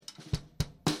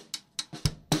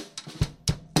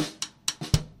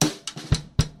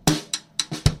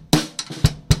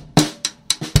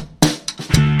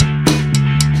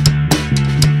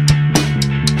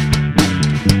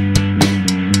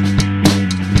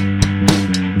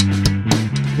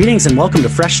Greetings and welcome to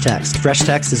Fresh Text. Fresh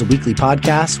Text is a weekly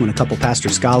podcast when a couple pastor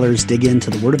scholars dig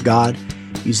into the Word of God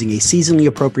using a seasonally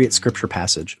appropriate scripture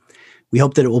passage. We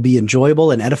hope that it will be enjoyable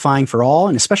and edifying for all,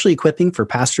 and especially equipping for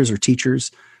pastors or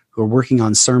teachers who are working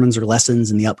on sermons or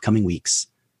lessons in the upcoming weeks.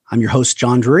 I'm your host,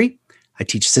 John Drury. I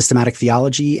teach systematic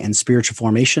theology and spiritual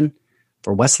formation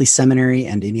for Wesley Seminary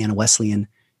and Indiana Wesleyan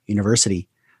University.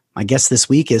 My guest this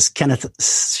week is Kenneth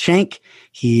Shank.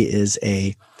 He is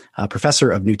a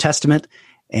professor of New Testament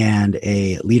and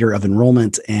a leader of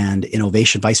enrollment and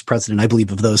innovation, vice president, I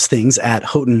believe, of those things at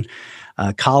Houghton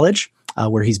College,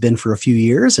 where he's been for a few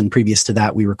years. And previous to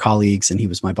that, we were colleagues, and he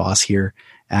was my boss here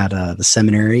at the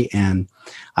seminary. And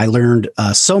I learned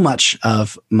so much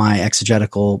of my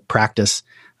exegetical practice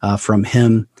from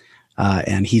him.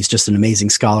 And he's just an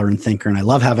amazing scholar and thinker. And I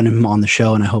love having him on the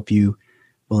show. And I hope you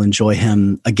will enjoy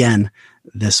him again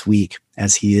this week,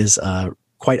 as he is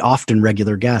quite often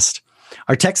regular guest.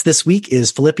 Our text this week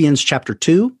is Philippians chapter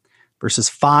 2, verses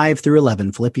 5 through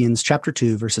 11. Philippians chapter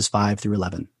 2, verses 5 through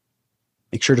 11.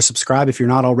 Make sure to subscribe if you're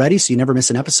not already so you never miss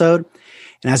an episode.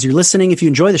 And as you're listening, if you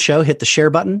enjoy the show, hit the share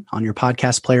button on your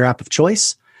podcast player app of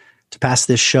choice to pass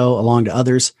this show along to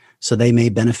others so they may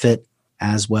benefit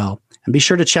as well. And be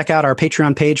sure to check out our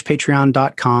Patreon page,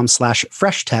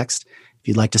 patreon.com/freshtext, if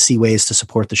you'd like to see ways to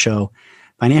support the show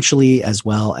financially as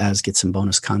well as get some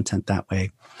bonus content that way.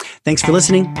 Thanks for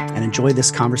listening and enjoy this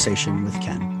conversation with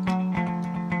Ken.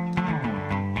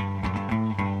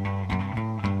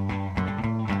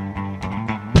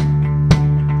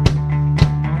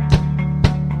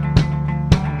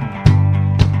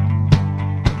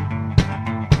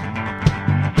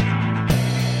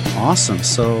 Awesome.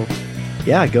 So,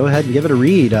 yeah, go ahead and give it a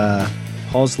read.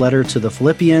 Paul's letter to the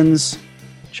Philippians,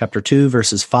 chapter 2,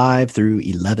 verses 5 through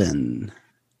 11.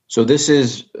 So this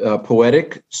is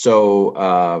poetic,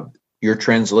 so your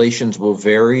translations will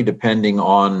vary depending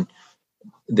on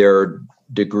their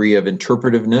degree of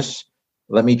interpretiveness.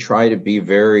 Let me try to be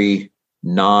very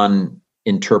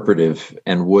non-interpretive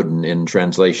and wooden in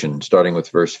translation, starting with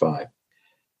verse 5.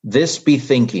 This be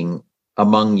thinking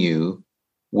among you,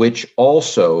 which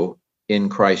also in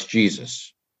Christ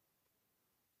Jesus,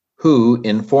 who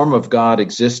in form of God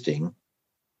existing,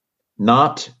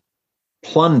 not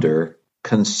plunder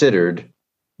considered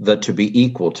the to be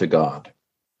equal to God,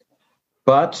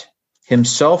 but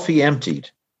himself he emptied,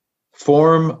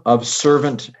 form of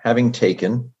servant having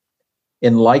taken,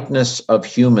 in likeness of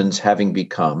humans having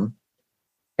become,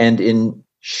 and in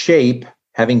shape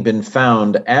having been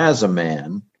found as a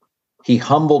man, he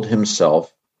humbled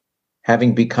himself,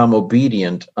 having become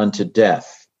obedient unto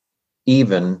death,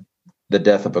 even the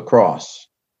death of a cross.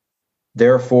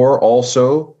 Therefore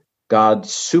also God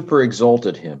super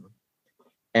exalted him,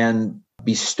 and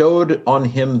bestowed on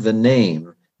him the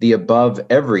name, the above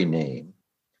every name,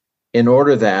 in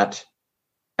order that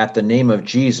at the name of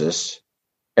Jesus,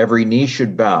 every knee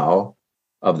should bow,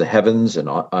 of the heavens and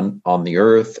on the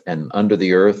earth and under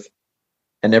the earth,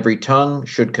 and every tongue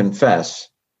should confess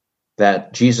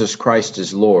that Jesus Christ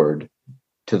is Lord,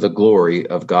 to the glory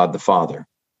of God the Father.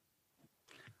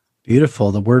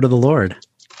 Beautiful. The word of the Lord.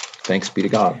 Thanks be to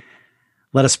God.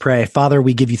 Let us pray. Father,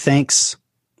 we give you thanks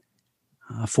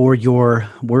for your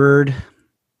word,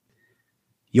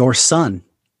 your Son,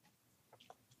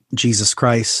 Jesus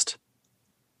Christ,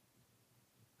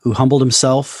 who humbled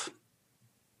himself,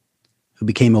 who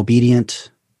became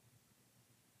obedient,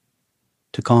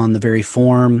 took on the very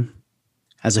form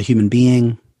as a human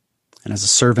being and as a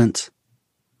servant,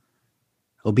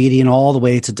 obedient all the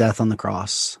way to death on the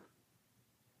cross.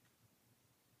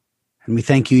 And we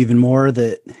thank you even more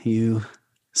that you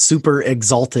super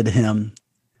exalted him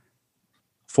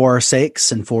for our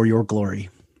sakes and for your glory.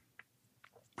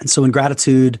 And so in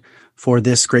gratitude for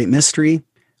this great mystery,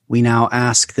 we now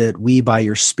ask that we, by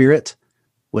your Spirit,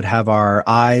 would have our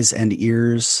eyes and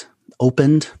ears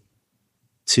opened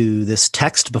to this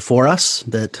text before us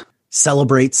that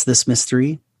celebrates this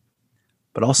mystery,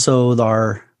 but also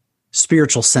our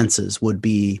spiritual senses would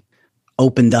be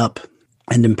opened up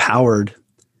and empowered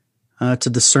to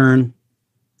discern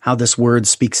how this word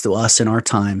speaks to us in our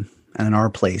time and in our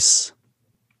place,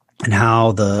 and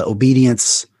how the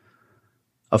obedience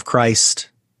of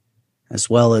Christ, as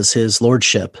well as his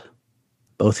lordship,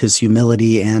 both his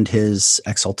humility and his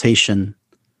exaltation,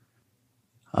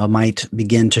 might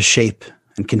begin to shape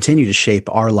and continue to shape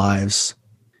our lives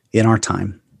in our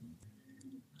time.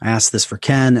 I ask this for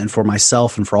Ken and for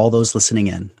myself and for all those listening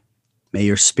in. May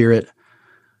your Spirit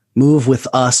move with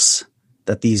us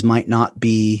that these might not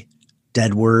be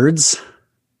dead words,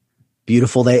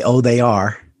 beautiful they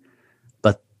are,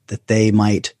 but that they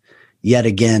might yet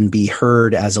again be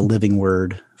heard as a living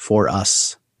word for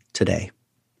us today.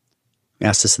 We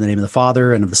ask this in the name of the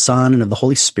Father, and of the Son, and of the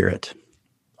Holy Spirit.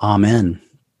 Amen.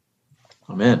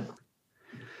 Amen.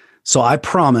 So I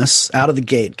promise out of the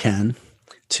gate, Ken,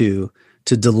 to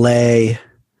delay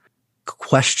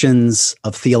questions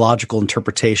of theological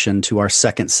interpretation to our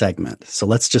second segment. So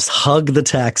let's just hug the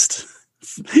text,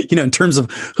 in terms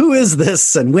of who is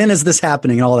this and when is this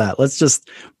happening and all that. Let's just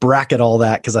bracket all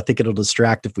that because I think it'll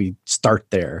distract if we start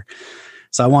there.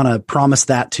 So I want to promise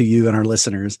that to you and our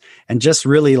listeners and just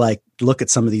really look at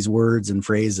some of these words and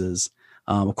phrases.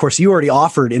 Of course, you've already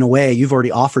offered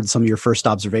some of your first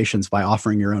observations by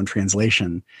offering your own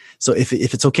translation. So if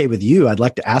it's okay with you, I'd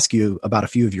like to ask you about a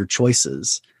few of your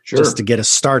choices. Sure. Just to get us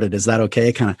started. Is that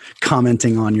okay? Kind of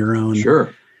commenting on your own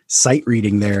sight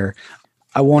reading there.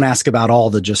 I won't ask about all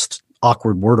the just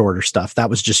awkward word order stuff. That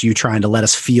was just you trying to let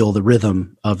us feel the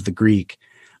rhythm of the Greek.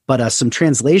 But some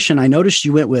translation, I noticed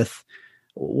you went with,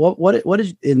 what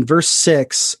is in verse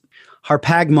 6,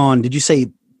 harpagmon, did you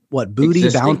say what, booty,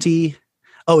 existing. Bounty?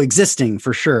 Oh, existing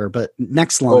for sure. But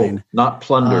next line. Not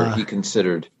plunder, he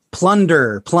considered.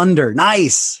 Plunder.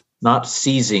 Nice. Not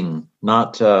seizing,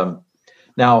 not...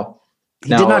 Now, he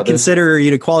did not consider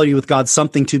equality with God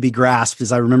something to be grasped,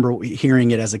 as I remember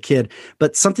hearing it as a kid.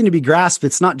 But something to be grasped,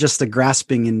 it's not just a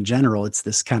grasping in general. It's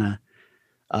this kind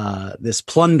of this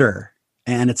plunder,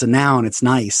 and it's a noun. It's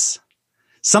nice.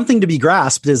 Something to be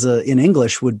grasped in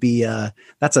English would be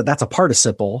that's a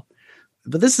participle,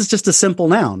 but this is just a simple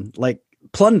noun like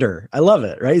plunder. I love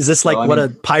it. Right? Is this what a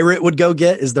pirate would go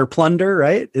get? Is there plunder?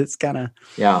 Right? It's kind of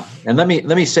And let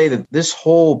me say that this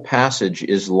whole passage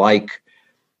is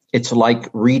it's like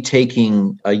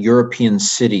retaking a European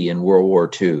city in World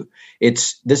War II.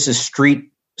 This is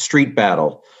street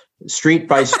battle, street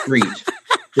by street.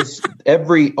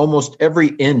 Almost every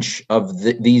inch of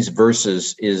these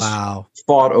verses is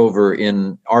fought over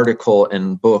in article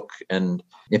and book, and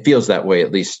it feels that way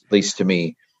at least to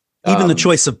me. Even the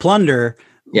choice of plunder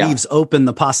leaves open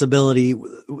the possibility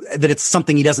that it's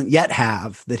something he doesn't yet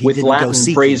have, that he with didn't Latin go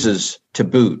seeking. Phrases to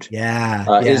boot.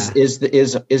 Is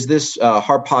this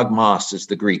harpagmos is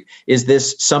the Greek? Is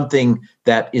this something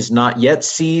that is not yet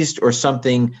seized or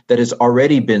something that has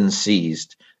already been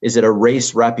seized? Is it a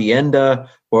res rapienda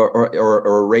or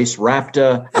a res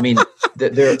rapta? I mean,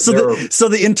 so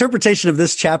the interpretation of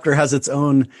this chapter has its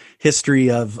own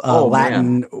history of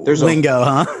Latin lingo,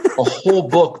 huh? A whole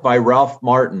book by Ralph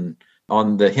Martin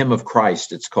on the Hymn of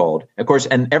Christ, it's called. Of course,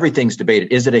 and everything's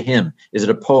debated. Is it a hymn? Is it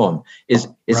a poem? Is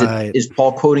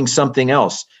Paul quoting something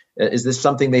else? Is this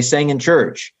something they sang in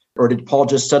church? Or did Paul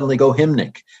just suddenly go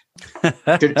hymnic?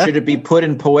 Should it be put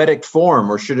in poetic form,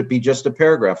 or should it be just a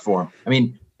paragraph form? I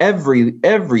mean,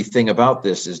 everything about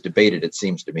this is debated, it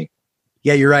seems to me.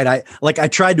 Yeah, you're right. I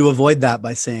tried to avoid that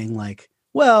by saying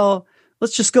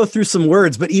let's just go through some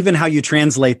words, but even how you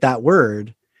translate that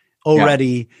word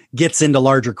already gets into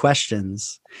larger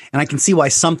questions. And I can see why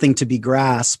something to be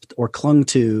grasped or clung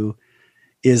to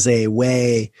is a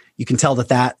way you can tell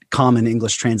that common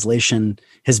English translation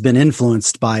has been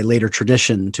influenced by later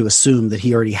tradition to assume that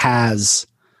he already has,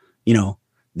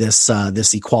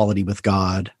 this equality with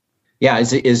God. Yeah.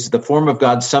 Is the form of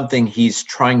God something he's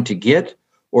trying to get,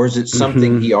 or is it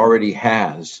something he already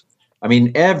has? I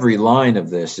mean, every line of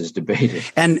this is debated.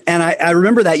 And I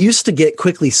remember that used to get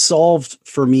quickly solved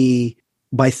for me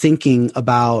by thinking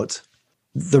about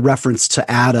the reference to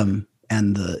Adam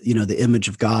and the image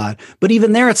of God. But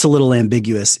even there, it's a little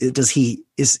ambiguous.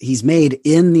 He's made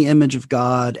in the image of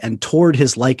God and toward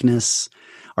his likeness?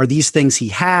 Are these things he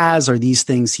has? Are these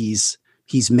things he's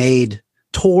made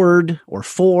toward or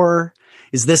for?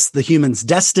 Is this the human's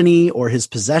destiny or his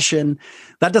possession?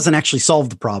 That doesn't actually solve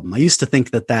the problem. I used to think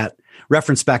that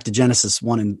reference back to Genesis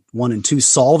 1 and 2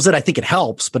 solves it. I think it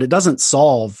helps, but it doesn't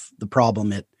solve the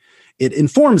problem. It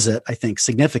informs it, I think,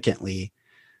 significantly,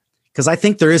 because I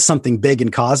think there is something big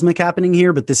and cosmic happening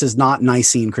here, but this is not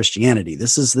Nicene Christianity.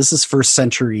 This is first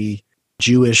century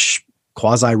Jewish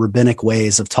quasi-rabbinic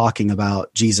ways of talking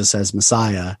about Jesus as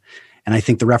Messiah. And I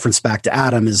think the reference back to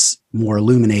Adam is more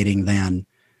illuminating than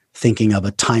thinking of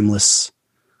a timeless,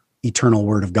 eternal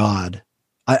word of God.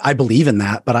 I believe in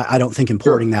that, but I don't think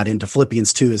importing that into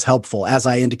Philippians 2 is helpful. As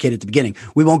I indicated at the beginning,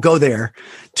 we won't go there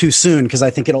too soon because I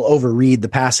think it'll overread the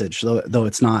passage, though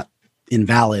it's not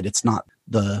invalid. It's not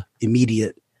the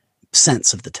immediate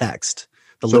sense of the text,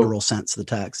 literal sense of the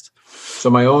text. So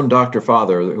my own Dr.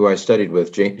 Father, who I studied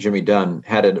with, Jimmy Dunn,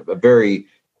 had a very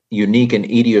unique and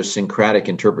idiosyncratic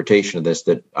interpretation of this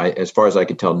that, as far as I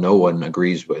could tell, no one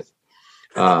agrees with.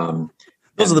 Those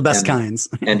are the best kinds.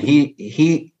 And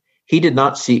he did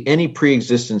not see any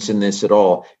pre-existence in this at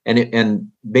all. And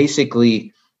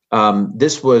basically,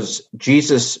 this was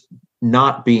Jesus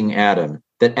not being Adam.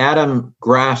 that Adam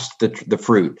grasped the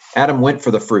fruit. Adam went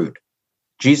for the fruit.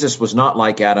 Jesus was not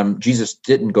like Adam. Jesus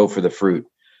didn't go for the fruit.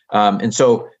 And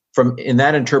so in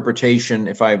that interpretation,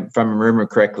 if I'm remembering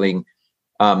correctly,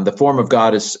 the form of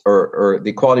God is, or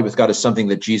the equality with God is something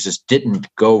that Jesus didn't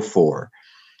go for.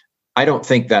 I don't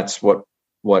think that's what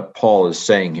Paul is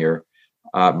saying here.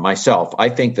 Myself, I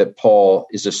think that Paul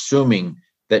is assuming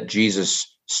that Jesus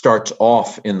starts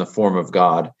off in the form of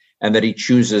God and that he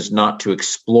chooses not to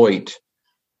exploit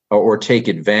or take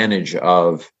advantage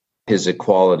of his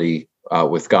equality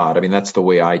with God. I mean, that's the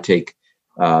way I take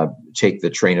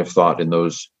the train of thought in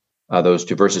those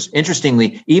two verses.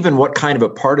 Interestingly, even what kind of a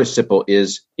participle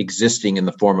is existing in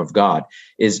the form of God?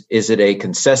 Is it a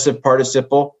concessive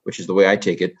participle, which is the way I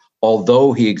take it?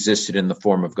 Although he existed in the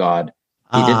form of God,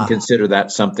 he didn't consider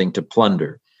that something to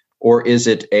plunder. Or is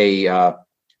it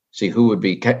who would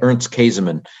be Ernst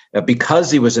Käsemann? Because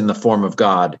he was in the form of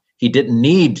God, he didn't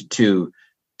need to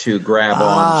grab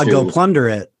on to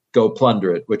go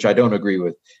plunder it, which I don't agree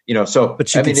with.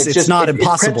 But it's not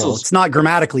impossible. It's not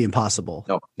grammatically impossible.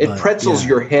 No, it pretzels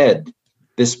your head.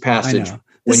 This passage. I know.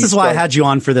 This is why I had you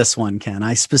on for this one, Ken.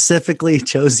 I specifically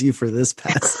chose you for this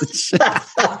passage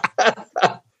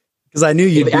because I knew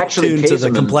you'd be tuned to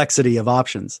the complexity of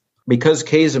options. Because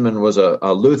Käsemann was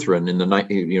a Lutheran in the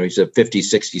he's a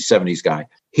 50s, 60s, 70s guy.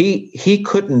 He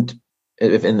couldn't.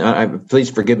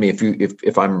 Please forgive me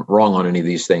if I'm wrong on any of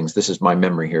these things. This is my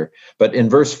memory here. But in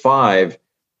verse 5,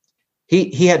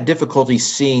 he had difficulty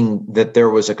seeing that there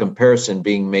was a comparison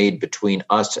being made between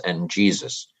us and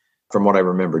Jesus. From what I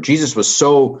remember, Jesus was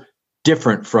so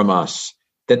different from us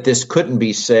that this couldn't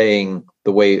be saying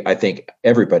the way I think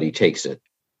everybody takes it.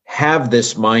 Have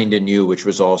this mind in you, which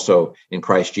was also in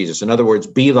Christ Jesus. In other words,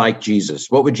 be like Jesus.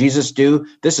 What would Jesus do?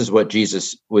 This is what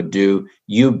Jesus would do.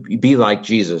 You be like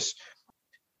Jesus.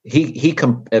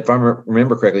 If I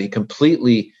remember correctly, he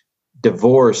completely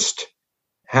divorced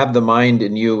have the mind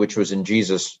in you, which was in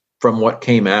Jesus, from what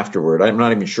came afterward. I'm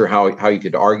not even sure how you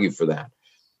could argue for that.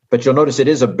 But you'll notice it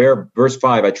is verse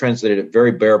 5, I translated it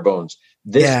very bare bones.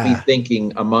 This be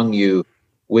thinking among you,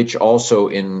 which also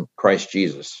in Christ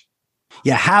Jesus.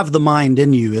 Yeah, have the mind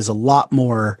in you is a lot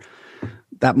more,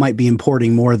 that might be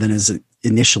importing more than is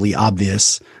initially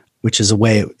obvious, which is a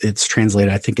way it's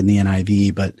translated, I think, in the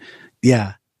NIV. But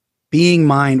yeah, being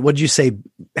mind, what'd you say?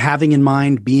 Having in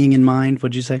mind, being in mind,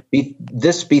 what'd you say? Be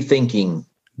thinking.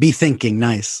 Be thinking,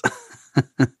 nice.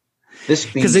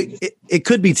 Because it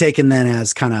could be taken then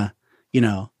as kind of,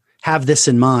 have this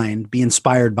in mind, be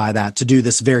inspired by that to do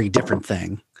this very different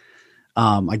thing.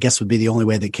 I guess would be the only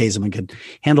way that Käsemann could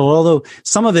handle it. Although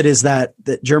some of it is that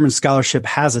German scholarship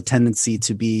has a tendency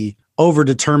to be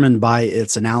overdetermined by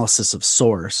its analysis of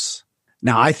source.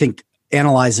 Now, I think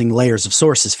analyzing layers of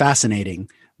source is fascinating,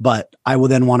 but I will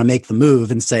then want to make the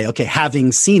move and say, okay,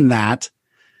 having seen that,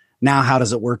 now how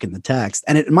does it work in the text?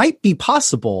 And it might be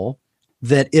possible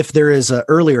that if there is an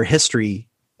earlier history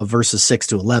of verses 6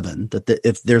 to 11,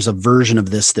 if there's a version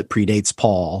of this that predates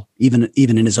Paul, even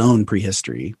in his own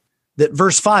prehistory, that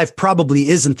verse 5 probably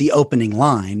isn't the opening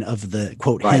line of the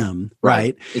quote hymn,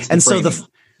 right? And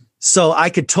so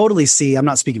I could totally see, I'm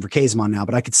not speaking for Käsemann now,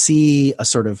 but I could see a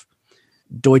sort of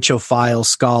Deutschophile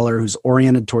scholar who's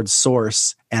oriented towards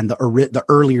source and the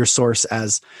earlier source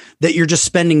as that you're just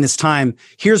spending this time.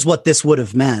 Here's what this would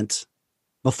have meant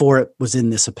before it was in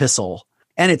this epistle.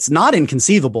 And it's not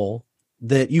inconceivable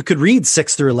that you could read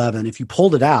 6 through 11. If you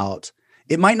pulled it out,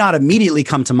 it might not immediately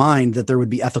come to mind that there would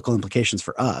be ethical implications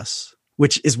for us,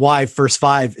 which is why verse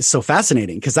 5 is so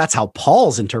fascinating, because that's how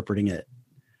Paul's interpreting it.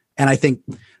 And I think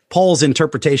Paul's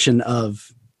interpretation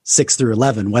of 6 through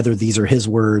 11, whether these are his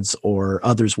words or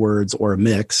others' words or a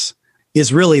mix,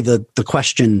 is really the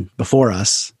question before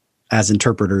us as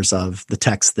interpreters of the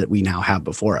text that we now have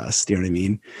before us. Do you know what I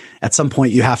mean? At some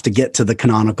point, you have to get to the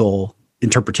canonical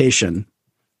interpretation.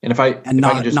 And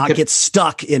not get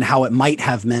stuck in how it might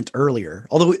have meant earlier.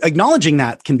 Although acknowledging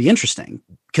that can be interesting,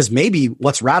 because maybe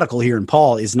what's radical here in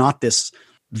Paul is not this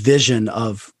vision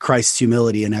of Christ's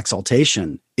humility and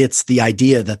exaltation. It's the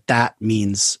idea that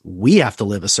means we have to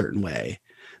live a certain way,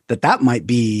 that might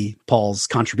be Paul's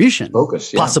contribution.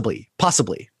 Focus, yeah.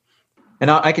 Possibly.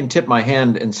 And I can tip my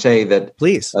hand and say that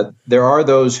please, there are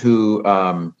those who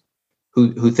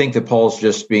think that Paul's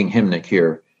just being hymnic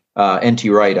here. N.T.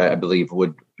 Wright, I believe,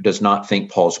 does not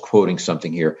think Paul's quoting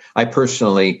something here. I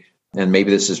personally, and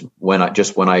maybe this is when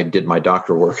I did my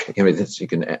doctoral work.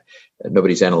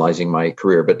 Nobody's analyzing my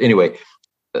career, but anyway,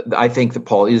 I think that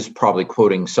Paul is probably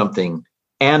quoting something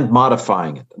and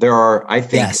modifying it. There are, I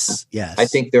think, yes. I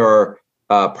think there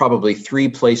are probably 3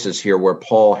 places here where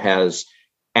Paul has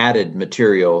added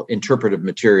material, interpretive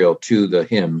material to the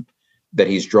hymn. that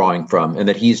he's drawing from, and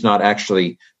that he's not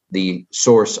actually the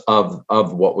source of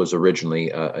what was originally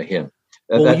a hymn.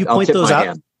 Well, you point those out.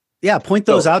 Hand. Yeah, point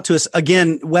those out to us.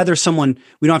 Again, whether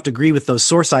we don't have to agree with those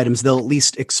source items, they'll at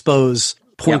least expose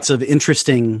points of interest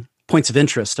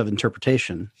of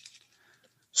interpretation.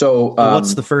 So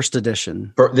what's the first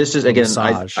edition? This is, again,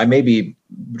 I may be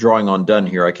drawing on Dunn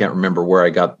here. I can't remember where I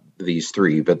got these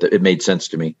three, but it made sense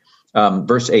to me.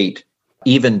 Verse 8,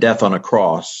 even death on a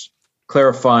cross,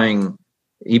 clarifying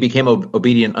he became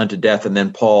obedient unto death. And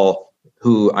then Paul,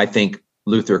 who I think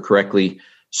Luther correctly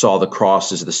saw the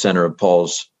cross as the center of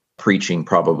Paul's preaching,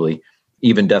 probably,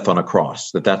 even death on a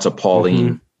cross, that's a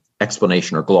Pauline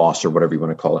explanation or gloss or whatever you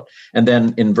want to call it. And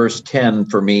then in verse 10,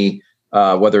 for me,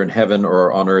 whether in heaven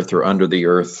or on earth or under the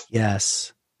earth.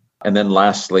 Yes. And then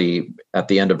lastly, at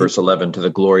the end of verse 11, to the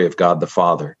glory of God the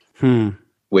Father,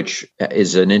 which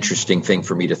is an interesting thing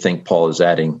for me to think Paul is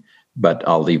adding, but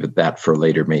I'll leave it that for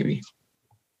later maybe.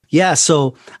 Yeah,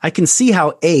 so I can see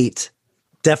how 8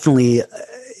 definitely,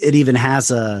 it even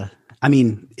has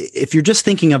if you're just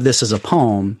thinking of this as a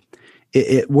poem,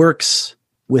 it works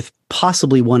with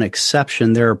possibly one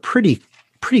exception. There are pretty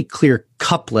clear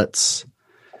couplets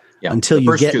until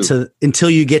you get to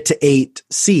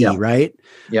 8C, right?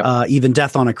 Yeah. Even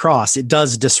death on a cross, it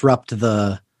does disrupt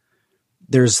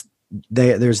there's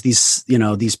these,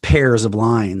 these pairs of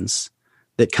lines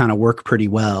that kind of work pretty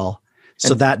well.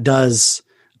 So that does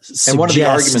suggest, and one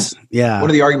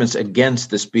of the arguments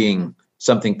against this being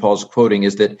something Paul's quoting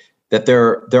is that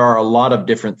there are a lot of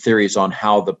different theories on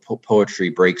how the poetry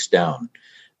breaks down,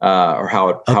 or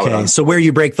how it. So where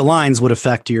you break the lines would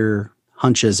affect your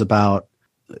hunches about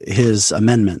his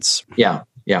amendments. Yeah.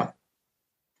 Well,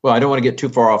 I don't want to get too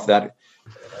far off that.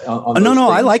 No,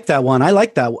 I like that one. I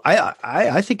like that.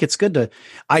 I think it's good to.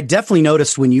 I definitely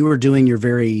noticed when you were doing your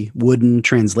very wooden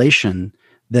translation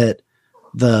that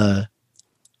the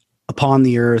upon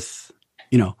the earth,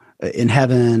 in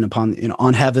heaven,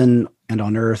 on heaven and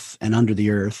on earth and under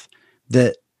the earth,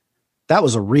 that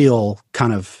was a real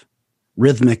kind of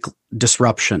rhythmic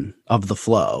disruption of the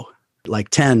flow. Like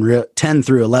 10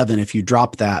 through 11, if you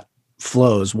drop that,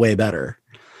 flows way better.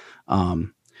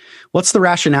 What's the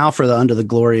rationale for the under the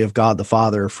glory of God the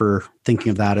Father for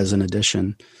thinking of that as an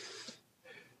addition?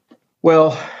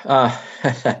 Well,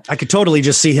 I could totally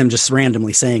just see him just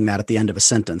randomly saying that at the end of a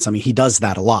sentence. I mean, he does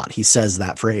that a lot. He says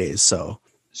that phrase.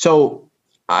 So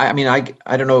I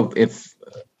don't know if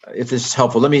this is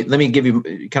helpful. Let me give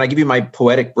you. Can I give you my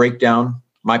poetic breakdown?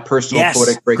 My personal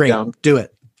poetic breakdown. Great. Do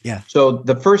it. Yeah. So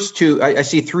the first two, I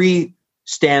see 3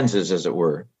 stanzas, as it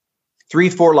were, 3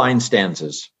 4-line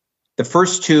stanzas. The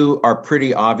first 2 are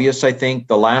pretty obvious, I think.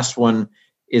 The last one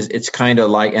it's kind of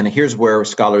like, and here's where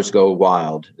scholars go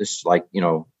wild. This is like,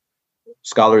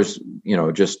 scholars,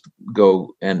 just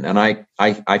go, and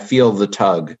I feel the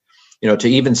tug, to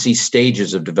even see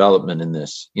stages of development in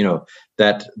this,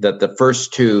 that the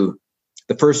first two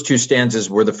stanzas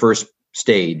were the first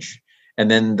stage. And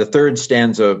then the third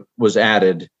stanza was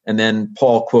added, and then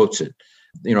Paul quotes it,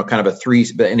 kind of a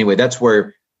 3. But anyway, that's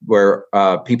where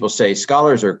people say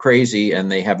scholars are crazy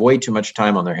and they have way too much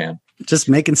time on their hand. Just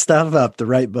making stuff up to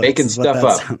write books. Making stuff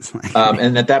up. Like.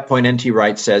 And at that point, N.T.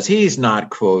 Wright says he's not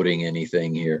quoting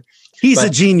anything here. He's a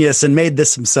genius and made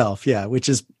this himself. Yeah,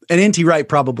 and N.T. Wright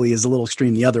probably is a little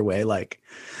extreme the other way. Like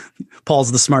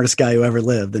Paul's the smartest guy who ever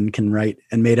lived and can write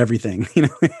and made everything.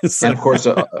 So. And of course,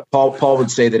 Paul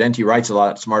would say that N.T. Wright's a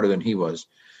lot smarter than he was.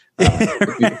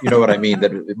 You know what I mean?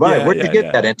 Where'd you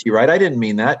get that, N.T. Wright? I didn't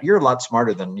mean that. You're a lot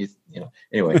smarter than you.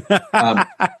 Anyway,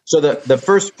 so the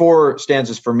first 4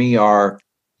 stanzas for me are,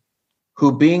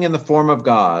 who being in the form of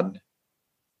God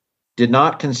did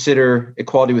not consider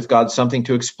equality with God something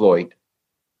to exploit,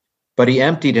 but he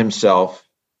emptied himself,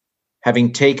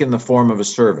 having taken the form of a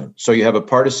servant. So you have a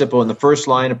participle in the first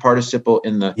line, a participle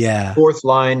in the fourth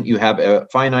line. You have a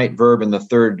finite verb in the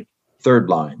third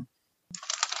line.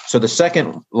 So the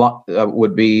second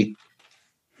would be,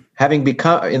 having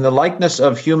become in the likeness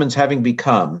of humans, having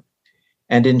become,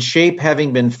 and in shape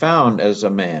having been found as a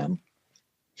man,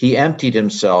 he emptied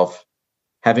himself,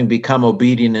 having become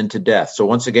obedient unto death. So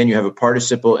once again, you have a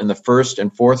participle in the first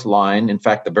and fourth line. In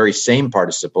fact, the very same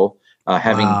participle,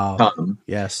 having become.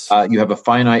 Yes. You have a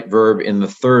finite verb in the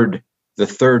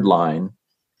third line.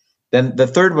 Then the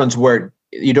third one's where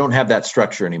you don't have that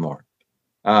structure anymore.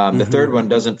 The third one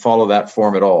doesn't follow that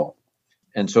form at all.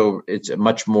 And so it's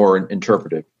much more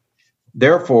interpretive.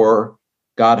 Therefore,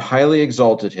 God highly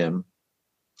exalted him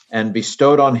and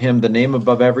bestowed on him the name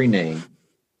above every name,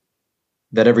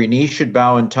 that every knee should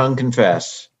bow and tongue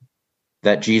confess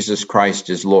that Jesus Christ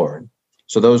is Lord.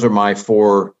 So those are my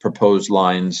 4 proposed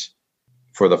lines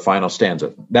for the final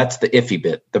stanza. That's the iffy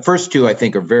bit. The first two, I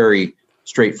think, are very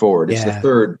straightforward. It's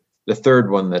the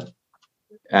third one that,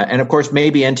 and of course,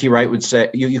 maybe N.T. Wright would say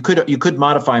you could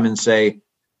modify him and say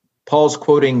Paul's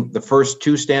quoting the first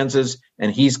two stanzas,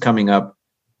 and he's coming up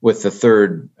with the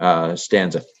third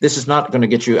stanza. This is not going to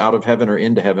get you out of heaven or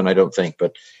into heaven, I don't think.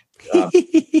 But I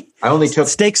only took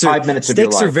 5 minutes of your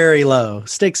life. Stakes are very low.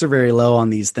 Stakes are very low on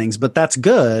these things, but that's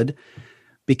good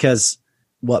because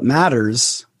what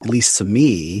matters, at least to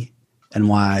me, and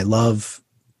why I love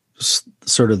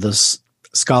sort of this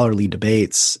scholarly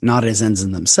debates, not as ends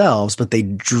in themselves, but they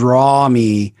draw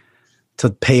me to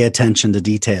pay attention to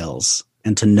details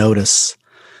and to notice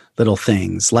little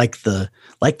things like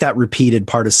that repeated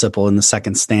participle in the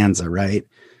second stanza, right?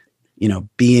 You know,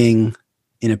 being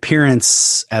in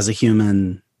appearance as a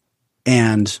human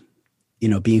and, you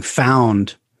know, being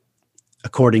found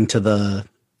according to the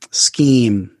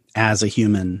scheme as a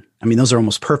human. I mean, those are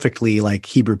almost perfectly like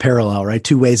Hebrew parallel, right?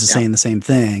 Two ways of saying the same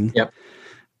thing. Yep.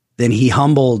 Then he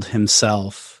humbled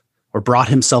himself or brought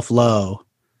himself low,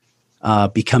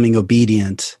 becoming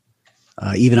obedient,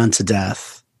 even unto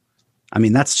death. I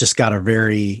mean, that's just got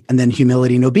and then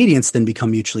humility and obedience then become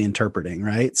mutually interpreting,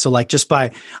 right? So like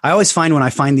I always find when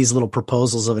I find these little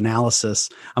proposals of analysis,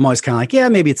 I'm always kind of like, yeah,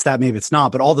 maybe it's that, maybe it's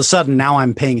not. But all of a sudden now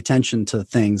I'm paying attention to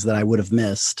things that I would have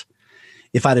missed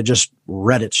if I'd have just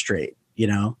read it straight, you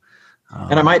know?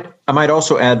 And I might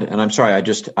also add, and I'm sorry,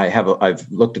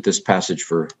 I've looked at this passage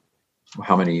for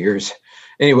how many years?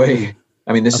 Anyway,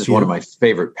 I mean, this is one of my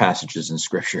favorite passages in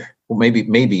Scripture. Well,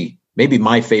 maybe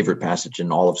my favorite passage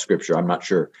in all of Scripture. I'm not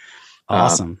sure.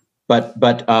 Awesome. But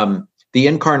the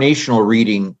incarnational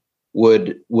reading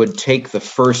would take the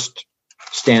first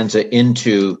stanza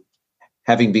into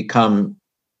having become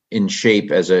in shape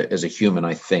as a human,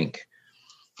 I think.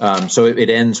 So it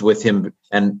ends with him,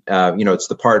 and it's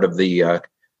the part of the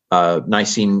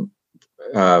Nicene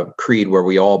Creed where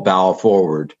we all bow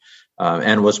forward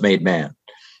and was made man.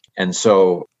 And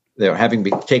so having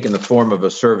taken the form of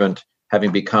a servant,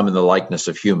 having become in the likeness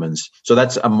of humans. So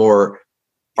that's a more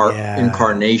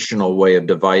incarnational way of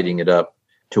dividing it up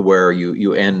to where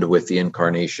you end with the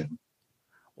incarnation.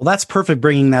 Well, that's perfect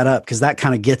bringing that up because that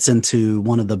kind of gets into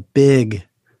one of the big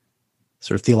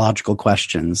sort of theological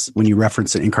questions when you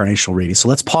reference an incarnational reading. So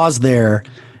let's pause there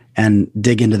and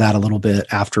dig into that a little bit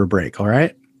after a break. All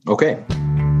right? Okay.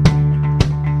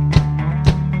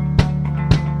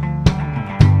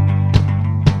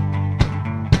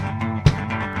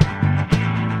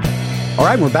 All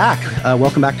right, we're back.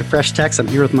 Welcome back to Fresh Text. I'm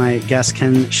here with my guest,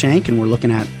 Ken Schenk, and we're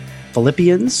looking at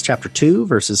Philippians chapter 2,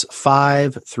 verses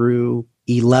 5 through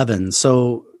 11.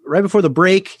 So right before the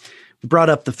break, we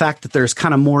brought up the fact that there's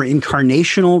kind of more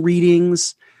incarnational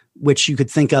readings, which you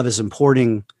could think of as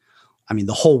importing,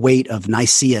 the whole weight of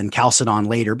Nicaea and Chalcedon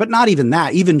later, but not even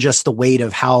that, even just the weight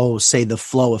of how, say, the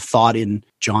flow of thought in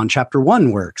John chapter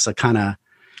 1 works, a kind of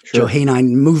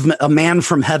Johannine movement, a man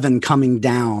from heaven coming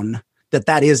down.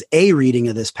 That is a reading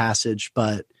of this passage,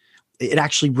 but it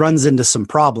actually runs into some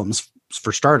problems.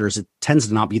 For starters, it tends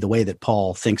to not be the way that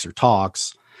Paul thinks or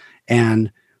talks.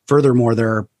 And furthermore,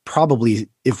 there are probably,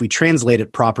 if we translate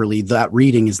it properly, that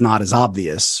reading is not as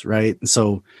obvious, right? And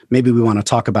so maybe we want to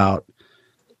talk about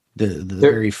the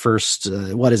very first,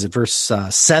 verse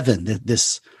 7,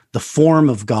 the form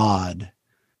of God.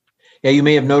 Yeah, you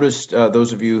may have noticed,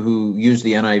 those of you who use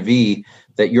the NIV,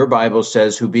 that your Bible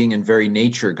says, who being in very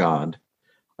nature God,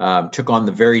 took on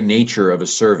the very nature of a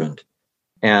servant.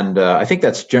 And I think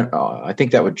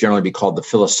that would generally be called the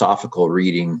philosophical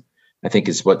reading, I think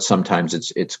is what sometimes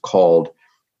it's called.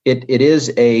 It is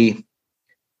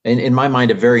in my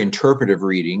mind, a very interpretive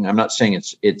reading. I'm not saying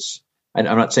I'm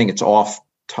not saying it's off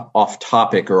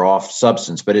topic or off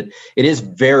substance, but it is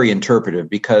very interpretive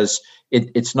because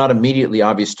it's not immediately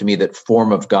obvious to me that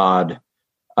form of God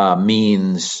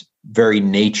means very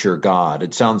nature God.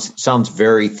 It sounds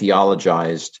very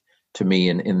theologized to me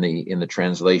in the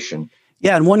translation.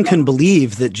 Yeah, and one can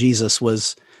believe that Jesus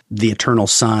was the eternal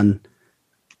Son.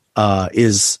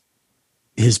 His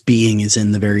being is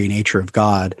in the very nature of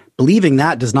God. Believing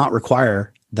that does not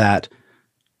require that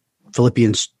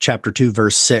Philippians chapter 2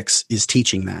 verse 6 is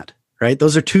teaching that. Right?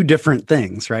 Those are two different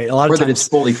things. Right? A lot of times it's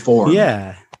fully formed.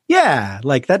 Yeah.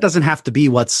 Like that doesn't have to be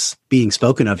what's being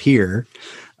spoken of here.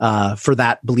 For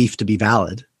that belief to be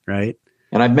valid, right?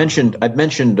 And I've mentioned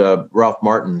Ralph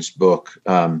Martin's book.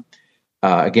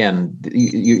 Again,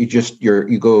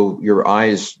 your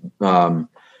eyes,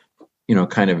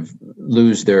 kind of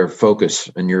lose their focus,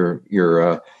 and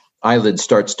your eyelid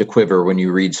starts to quiver when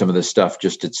you read some of this stuff.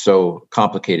 Just it's so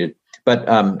complicated. But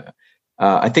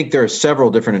I think there are several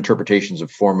different interpretations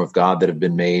of form of God that have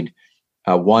been made.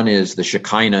 One is the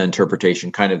Shekinah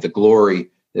interpretation, kind of the glory.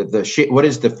 What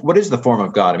is the form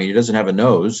of God? I mean, he doesn't have a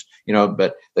nose,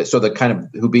 but so the kind of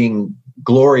who being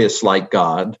glorious like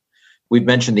God. We've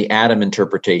mentioned the Adam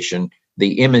interpretation,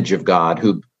 the image of God,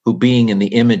 who being in the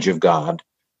image of God.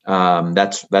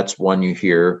 That's one you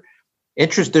hear.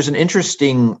 There's an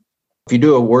interesting, if you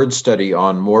do a word study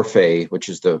on morphe, which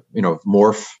is the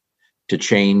morph, to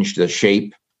change the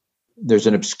shape. There's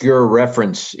an obscure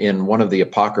reference in one of the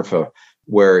Apocrypha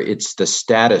where it's the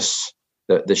status,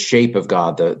 the shape of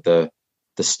God, the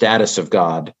status of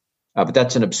God. But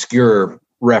that's an obscure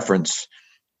reference.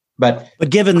 But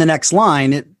given the next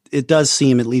line, it does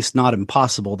seem at least not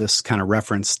impossible, this kind of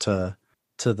reference to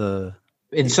the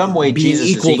in some way being Jesus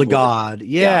equal is to God.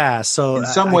 Yeah. So in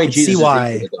some way I can Jesus see why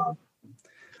is equal to God.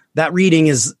 That reading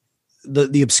is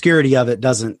the obscurity of it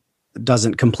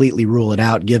doesn't completely rule it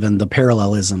out, given the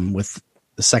parallelism with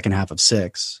the second half of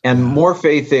 6. And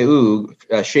morphe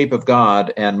theou, shape of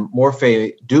God, and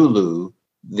morphe doulou,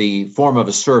 the form of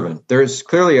a servant. There's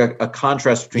clearly a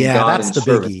contrast between God and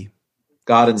servant. Biggie.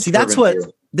 God and see, servant. That's what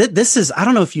this is. I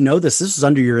don't know if you know this. This is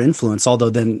under your influence, although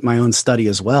then my own study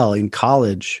as well in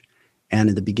college and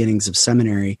in the beginnings of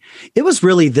seminary. It was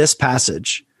really this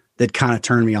passage that kind of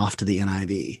turned me off to the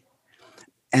NIV.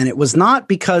 And it was not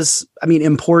because,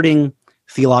 importing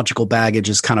theological baggage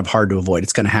is kind of hard to avoid.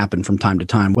 It's going to happen from time to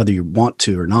time, whether you want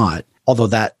to or not, although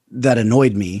that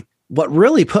annoyed me. What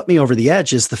really put me over the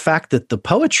edge is the fact that the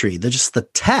poetry, just the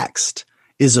text,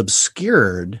 is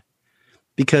obscured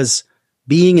because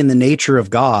being in the nature of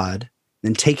God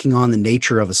and taking on the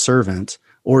nature of a servant,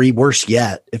 or worse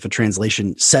yet, if a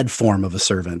translation said form of a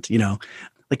servant,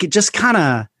 it just kind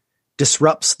of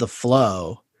disrupts the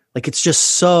flow. It's just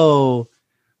so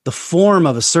the form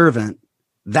of a servant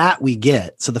that we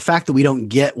get. So the fact that we don't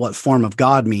get what form of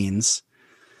God means,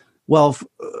 well,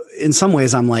 in some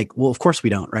ways I'm like, well, of course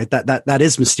we don't, right? That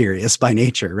is mysterious by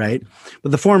nature, right?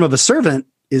 But the form of a servant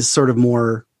is sort of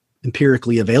more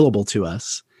empirically available to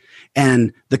us.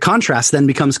 And the contrast then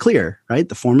becomes clear, right?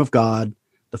 The form of God,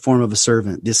 the form of a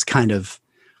servant, this kind of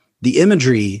the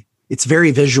imagery, it's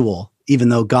very visual, even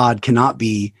though God cannot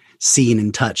be seen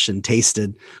and touched and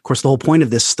tasted. Of course, the whole point of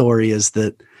this story is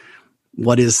that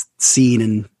what is seen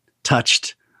and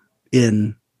touched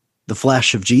in the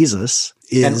flesh of Jesus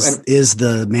is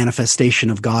the manifestation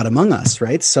of God among us,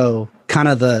 right? So kind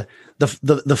of the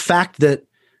fact that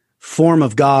form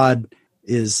of God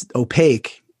is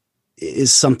opaque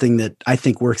is something that I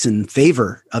think works in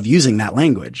favor of using that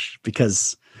language,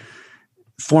 because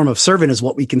form of servant is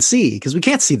what we can see, because we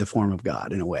can't see the form of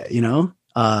God in a way,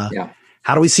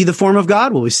 How do we see the form of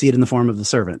God? Well, we see it in the form of the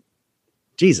servant,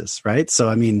 Jesus, right?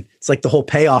 So, it's like the whole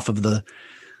payoff of the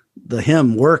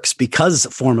hymn works because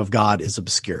form of God is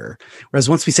obscure. Whereas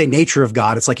once we say nature of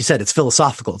God, it's like you said, it's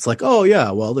philosophical. It's like, oh yeah,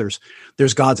 well,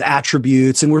 there's God's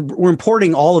attributes, and we're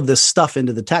importing all of this stuff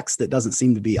into the text that doesn't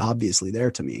seem to be obviously there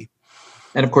to me.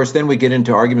 And of course, then we get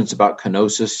into arguments about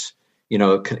kenosis,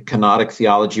 kenotic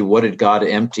theology. What did God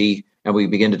empty? And we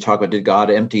begin to talk about, did God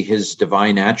empty his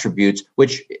divine attributes,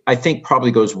 which I think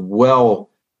probably goes well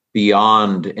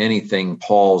beyond anything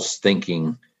Paul's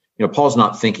thinking. Paul's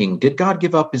not thinking, did God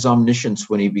give up his omniscience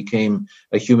when he became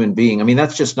a human being?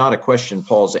 That's just not a question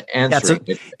Paul's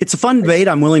answering. It's a fun debate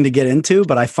I'm willing to get into,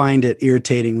 but I find it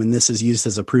irritating when this is used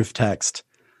as a proof text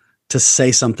to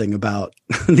say something about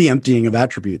the emptying of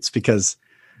attributes, because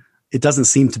it doesn't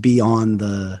seem to be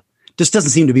doesn't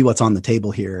seem to be what's on the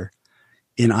table here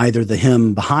in either the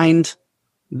hymn behind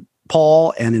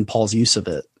Paul and in Paul's use of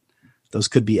it. Those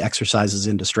could be exercises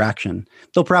in distraction,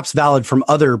 though perhaps valid from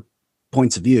other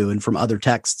points of view and from other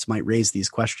texts might raise these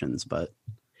questions. And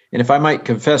if I might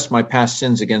confess my past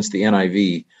sins against the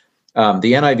NIV,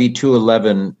 the NIV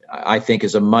 2:11, I think,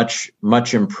 is a much,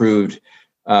 much improved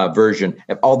version.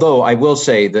 Although I will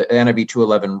say the NIV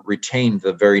 2:11 retained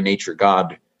the very nature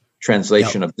God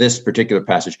translation of this particular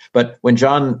passage. But when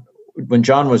John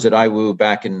was at IWU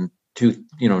back in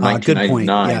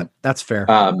 1999, yeah, that's fair.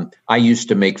 I used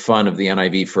to make fun of the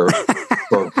NIV for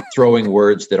throwing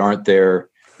words that aren't there.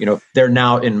 They're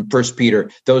now in 1 Peter,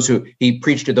 he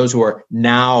preached to those who are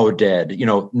now dead.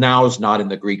 Now is not in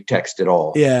the Greek text at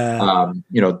all. Yeah.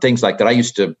 Things like that. I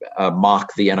used to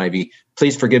mock the NIV.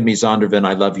 Please forgive me, Zondervan.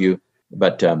 I love you.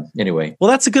 But anyway. Well,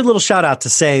 that's a good little shout out to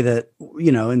say that,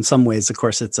 in some ways, of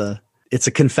course, it's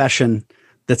a confession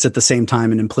that's at the same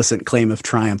time an implicit claim of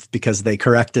triumph, because they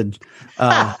corrected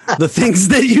the things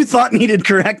that you thought needed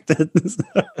corrected.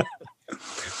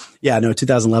 Yeah, no,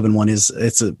 2011 one is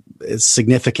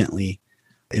significantly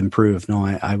improved. No,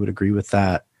 I would agree with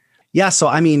that. Yeah. So,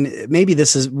 I mean, maybe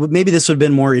this would have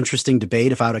been more interesting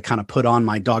debate if I would have kind of put on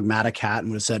my dogmatic hat and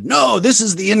would have said, no, this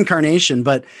is the incarnation.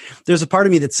 But there's a part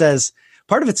of me that says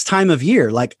part of it's time of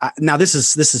year. Like now this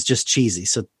is just cheesy.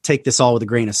 So take this all with a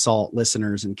grain of salt,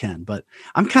 listeners and Ken, but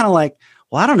I'm kind of like,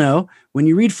 well, I don't know. When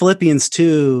you read Philippians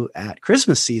 2 at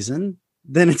Christmas season,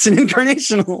 then it's an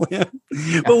incarnational.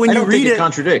 But when you read it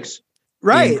contradicts.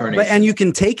 Right. And you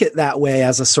can take it that way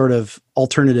as a sort of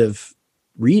alternative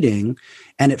reading,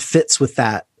 and it fits with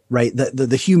that, right?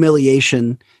 The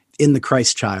humiliation in the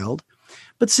Christ child.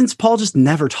 But since Paul just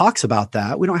never talks about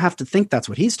that, we don't have to think that's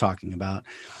what he's talking about.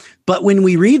 But when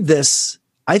we read this,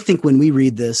 I think when we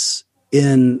read this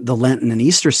in the Lenten and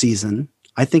Easter season,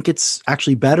 I think it's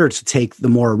actually better to take the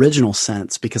more original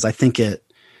sense, because I think it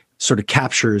sort of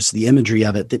captures the imagery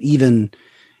of it, that even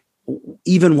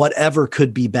whatever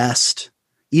could be best,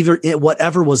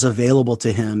 whatever was available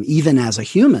to him, even as a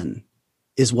human,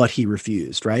 is what he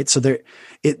refused, right? So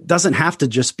it doesn't have to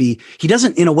just be, he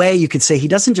doesn't, in a way you could say, he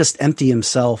doesn't just empty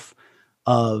himself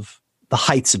of the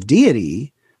heights of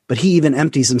deity, but he even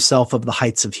empties himself of the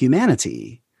heights of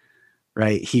humanity,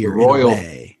 right here. Royal. In a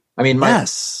way. I mean,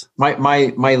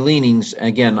 my leanings,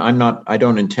 again, I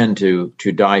don't intend to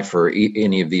die for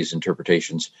any of these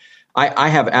interpretations. I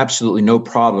have absolutely no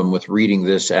problem with reading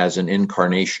this as an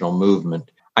incarnational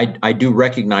movement. I do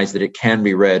recognize that it can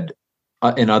be read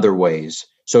in other ways.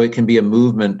 So it can be a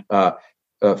movement, a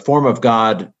form of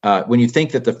God. When you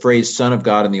think that the phrase Son of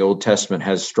God in the Old Testament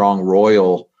has strong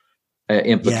royal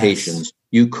implications, yes,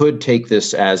 you could take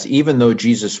this as, even though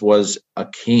Jesus was a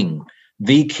king,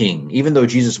 the king, even though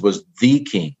Jesus was the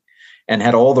king and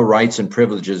had all the rights and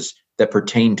privileges that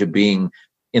pertain to being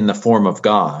in the form of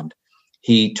God,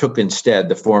 he took instead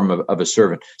the form of a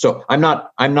servant. So I'm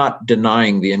not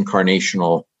denying the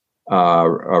incarnational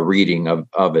reading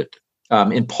of it.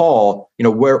 In Paul,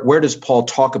 where does Paul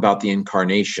talk about the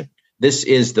incarnation? This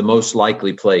is the most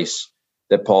likely place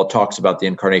that Paul talks about the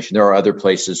incarnation. There are other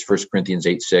places, 1 Corinthians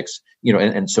 8:6,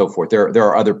 and so forth. There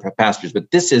are other passages,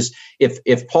 but this is,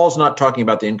 if Paul's not talking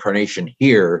about the incarnation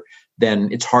here, then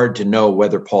it's hard to know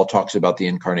whether Paul talks about the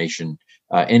incarnation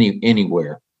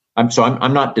anywhere.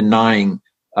 I'm not denying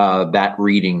that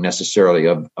reading necessarily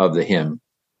of the hymn.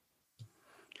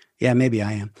 Yeah, maybe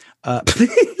I am.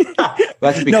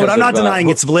 That's no, but I'm not denying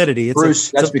its validity.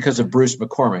 That's because of Bruce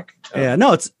McCormick. Yeah,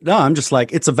 I'm just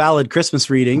like, it's a valid Christmas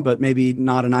reading, but maybe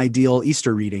not an ideal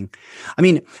Easter reading. I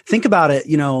mean, think about it.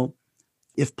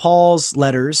 If Paul's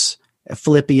letters,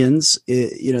 Philippians,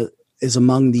 is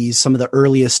among some of the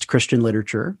earliest Christian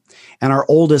literature, and our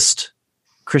oldest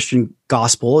Christian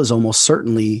gospel is almost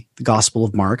certainly the Gospel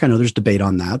of Mark. I know there's debate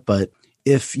on that, but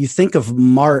if you think of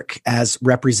Mark as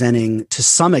representing, to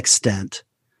some extent,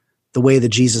 the way the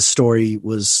Jesus story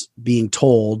was being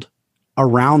told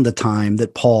around the time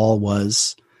that Paul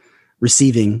was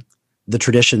receiving the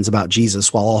traditions about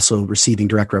Jesus while also receiving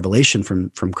direct revelation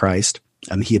from Christ,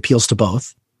 he appeals to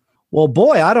both. Well,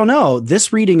 boy, I don't know.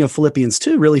 This reading of Philippians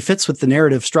 2 really fits with the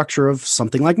narrative structure of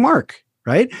something like Mark,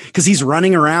 right? Because he's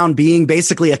running around being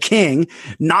basically a king,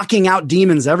 knocking out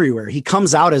demons everywhere. He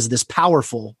comes out as this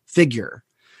powerful figure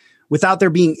without there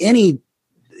being any,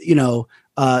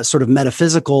 sort of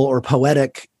metaphysical or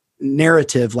poetic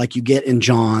narrative like you get in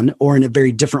John, or in a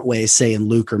very different way, say in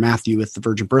Luke or Matthew with the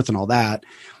virgin birth and all that.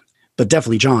 But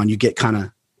definitely John, you get kind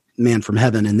of man from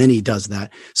heaven, and then he does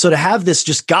that. So to have this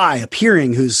just guy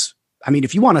appearing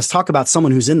if you want to talk about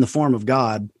someone who's in the form of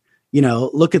God,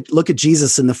 look at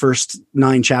Jesus in the first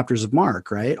 9 chapters of Mark,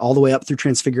 right? All the way up through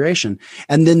Transfiguration.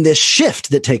 And then this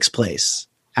shift that takes place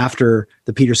after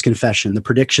the Peter's confession, the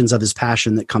predictions of his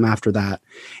passion that come after that,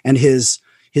 and his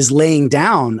laying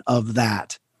down of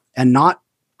that and not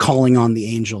calling on the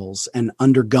angels and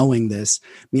undergoing this.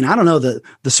 I mean, I don't know, the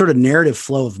sort of narrative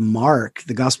flow of Mark,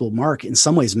 the Gospel of Mark, in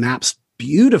some ways maps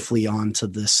beautifully onto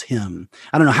this hymn.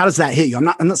 I don't know. How does that hit you? I'm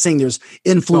not saying there's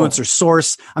influence or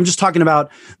source. I'm just talking about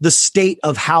the state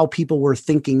of how people were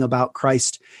thinking about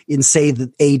Christ in, say,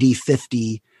 the AD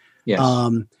 50. Yes.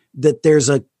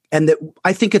 And that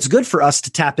I think it's good for us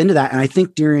to tap into that. And I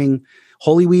think during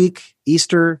Holy Week,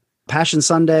 Easter, Passion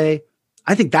Sunday,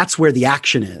 I think that's where the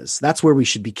action is. That's where we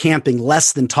should be camping,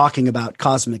 less than talking about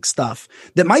cosmic stuff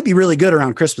that might be really good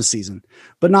around Christmas season,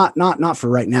 but not for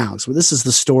right now. So this is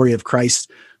the story of Christ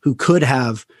who could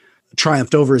have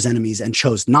triumphed over his enemies and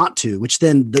chose not to, which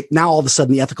then now all of a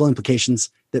sudden the ethical implications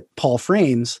that Paul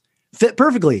frames fit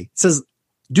perfectly. It says,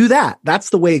 do that. That's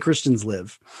the way Christians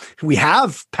live. We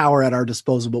have power at our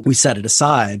disposal, but we set it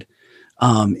aside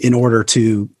in order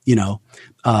to,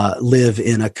 live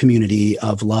in a community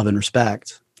of love and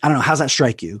respect. I don't know. How's that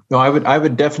strike you? No, I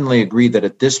would definitely agree that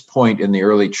at this point in the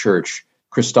early church,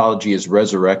 Christology is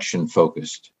resurrection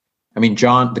focused. I mean,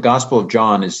 the Gospel of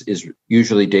John is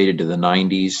usually dated to the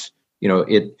 90s.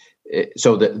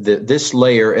 So this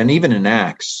layer, and even in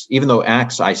Acts, even though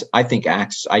Acts, I think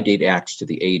Acts, I date Acts to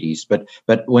the 80s,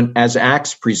 but as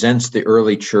Acts presents the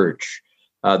early church,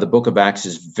 the book of Acts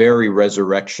is very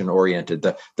resurrection oriented.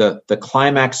 The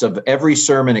climax of every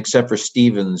sermon except for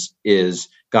Stephen's is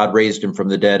God raised him from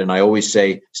the dead. And I always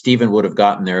say Stephen would have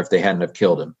gotten there if they hadn't have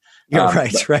killed him. You're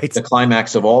right. The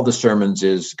climax of all the sermons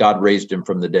is God raised him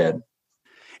from the dead.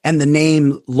 And the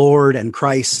name Lord and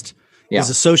Christ is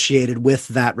associated with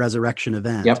that resurrection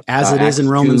event, as it is in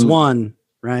Romans 1,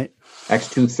 right? Acts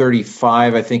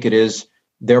 2:35, I think it is.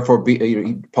 Therefore,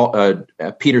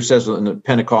 Peter says in the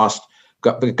Pentecost,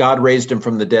 God raised him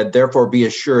from the dead. Therefore, be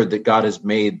assured that God has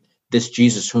made this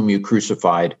Jesus whom you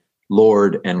crucified,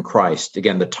 Lord and Christ.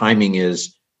 Again, the timing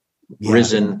is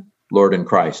risen, Lord and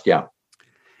Christ. Yeah.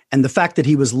 And the fact that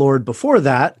he was Lord before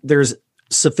that, there's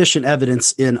sufficient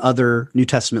evidence in other New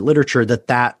Testament literature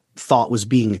that thought was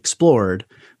being explored,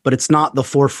 but it's not the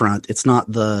forefront. It's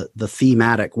not the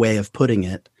thematic way of putting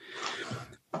it.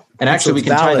 And actually, we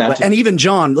can tie that. And even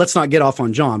John, let's not get off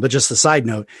on John, but just a side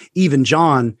note, even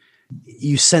John,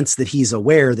 you sense that he's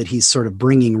aware that he's sort of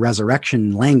bringing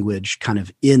resurrection language kind of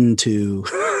into,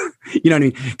 you know what I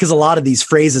mean? Because a lot of these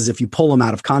phrases, if you pull them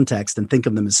out of context and think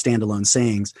of them as standalone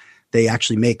sayings, they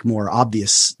actually make more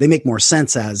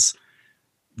sense as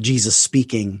Jesus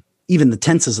speaking. Even the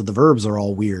tenses of the verbs are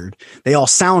all weird. They all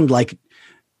sound like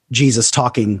Jesus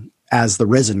talking as the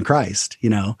risen Christ,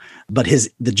 but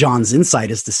the John's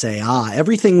insight is to say,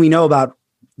 everything we know about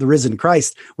the risen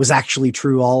Christ was actually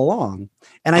true all along.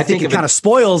 And I think it kind of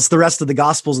spoils the rest of the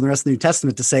Gospels and the rest of the New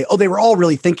Testament to say, they were all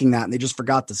really thinking that and they just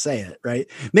forgot to say it, right?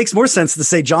 Makes more sense to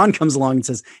say John comes along and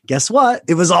says, guess what?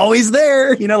 It was always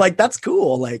there. That's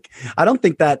cool. I don't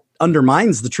think that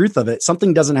undermines the truth of it.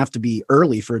 Something doesn't have to be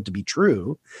early for it to be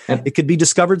true. And it could be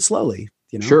discovered slowly.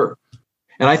 Sure.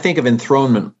 And I think of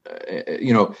enthronement,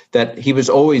 that he was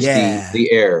always the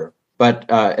heir. But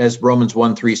as Romans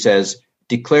 1:3 says,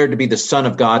 declared to be the Son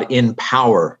of God in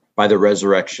power by the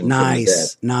resurrection from the dead.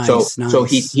 Nice. So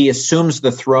he assumes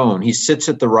the throne. He sits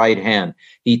at the right hand.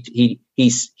 He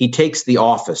takes the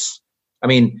office. I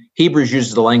mean, Hebrews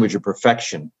uses the language of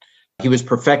perfection. He was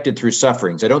perfected through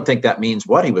sufferings. I don't think that means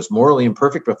he was morally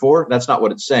imperfect before. That's not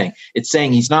what it's saying. It's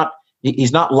saying he's not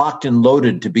locked and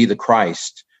loaded to be the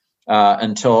Christ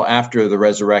until after the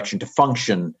resurrection to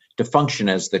function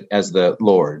as the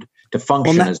Lord. To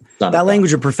function as the Son of God. That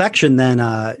language of perfection then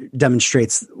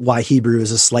demonstrates why Hebrew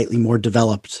is a slightly more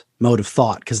developed mode of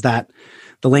thought, because the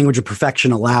language of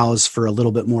perfection allows for a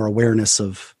little bit more awareness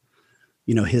of,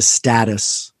 his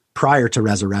status prior to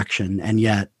resurrection. And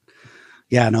yet,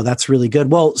 that's really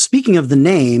good. Well, speaking of the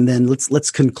name, then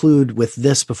let's conclude with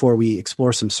this before we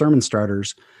explore some sermon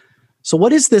starters. So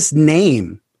what is this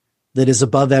name that is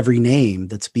above every name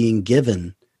that's being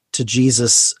given to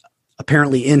Jesus,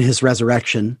 apparently in his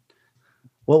resurrection?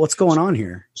 Well, what's going on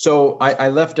here? So I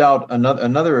left out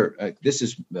another. This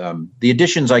is the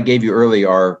additions I gave you early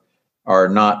are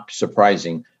not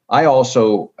surprising. I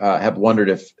also have wondered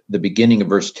if the beginning of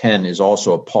verse 10 is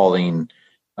also a Pauline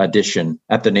addition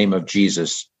at the name of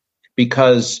Jesus,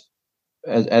 because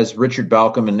as Richard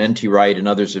Balcom and N.T. Wright and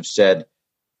others have said,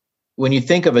 when you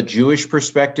think of a Jewish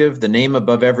perspective, the name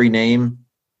above every name,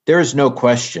 there is no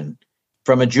question.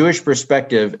 From a Jewish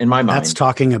perspective, in my mind, that's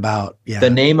talking about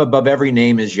the name above every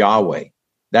name is Yahweh.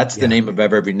 That's the name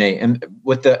above every name. And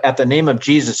at the name of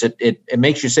Jesus, it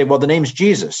makes you say, well, the name's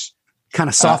Jesus. Kind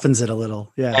of softens it a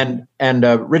little. Yeah. And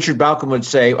Richard Balcom would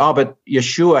say, but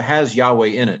Yeshua has Yahweh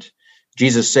in it.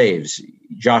 Jesus saves.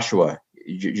 Joshua,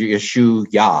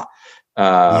 Yeshua.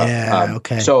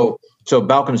 Okay. So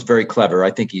Balcom's very clever. I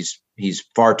think he's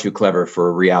far too clever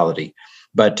for reality.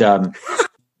 But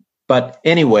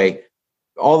anyway,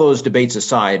 all those debates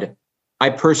aside, I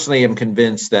personally am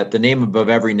convinced that the name above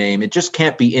every name, it just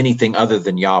can't be anything other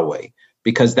than Yahweh,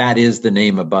 because that is the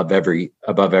name above every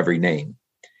name.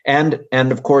 And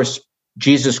of course,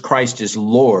 Jesus Christ is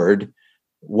Lord.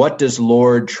 What does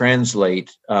Lord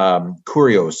translate?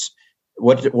 Kurios.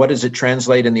 What does it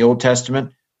translate in the Old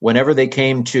Testament? Whenever they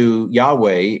came to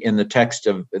Yahweh in the text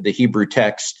of the Hebrew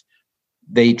text,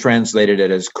 they translated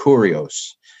it as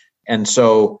Kurios. And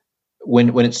so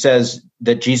when it says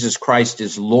that Jesus Christ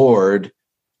is Lord,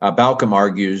 Balcom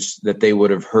argues that they would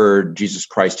have heard Jesus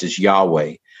Christ is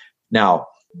Yahweh. Now,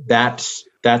 that's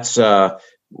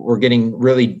we're getting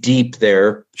really deep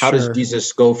there. How does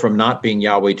Jesus go from not being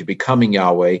Yahweh to becoming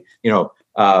Yahweh?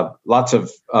 Lots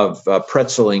of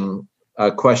pretzeling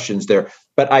questions there.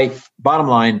 But bottom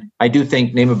line, I do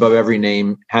think name above every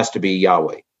name has to be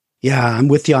Yahweh. Yeah, I'm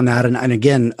with you on that. And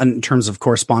again, in terms of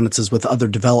correspondences with other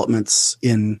developments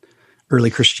in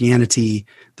early Christianity,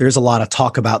 there's a lot of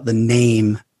talk about the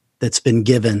name that's been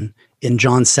given in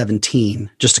John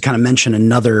 17, just to kind of mention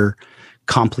another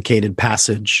complicated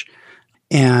passage.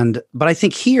 But I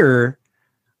think here,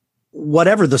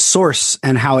 whatever the source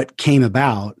and how it came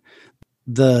about,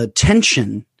 the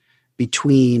tension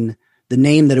between the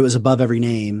name that it was above every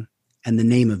name and the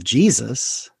name of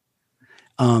Jesus.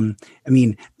 I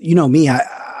mean, you know me,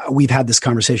 we've had this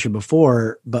conversation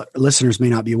before, but listeners may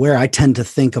not be aware. I tend to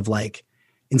think of, like,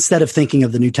 instead of thinking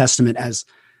of the New Testament as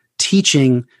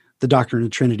teaching the doctrine of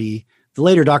the Trinity, the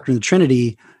later doctrine of the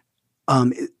Trinity,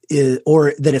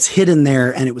 or that it's hidden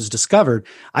there and it was discovered,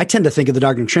 I tend to think of the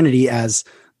doctrine of the Trinity as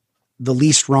the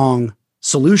least wrong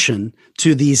solution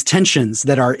to these tensions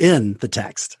that are in the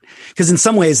text. Because in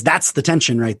some ways, that's the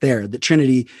tension right there. The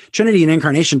Trinity and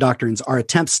incarnation doctrines are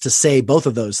attempts to say both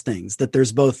of those things, that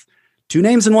there's both two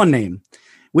names and one name.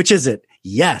 Which is it?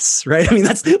 Yes, right? I mean,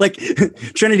 that's like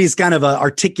Trinity is kind of an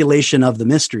articulation of the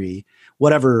mystery,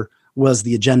 whatever was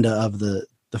the agenda of the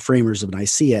framers of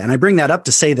Nicaea. And I bring that up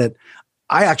to say that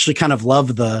I actually kind of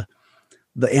love the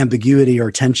ambiguity or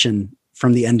tension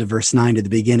from the end of verse 9 to the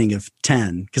beginning of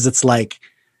 10, because it's like,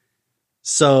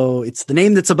 so it's the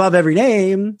name that's above every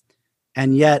name,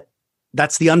 and yet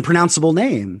that's the unpronounceable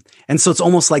name. And so it's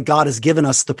almost like God has given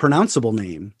us the pronounceable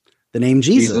name, the name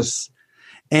Jesus.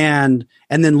 And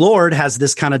then Lord has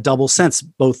this kind of double sense,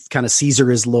 both kind of Caesar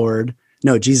is Lord.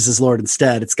 No, Jesus is Lord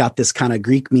instead. It's got this kind of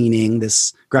Greek meaning,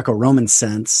 this Greco-Roman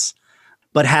sense,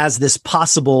 but has this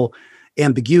possible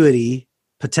ambiguity,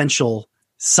 potential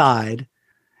side.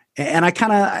 And I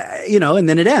kind of, and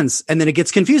then it ends, and then it gets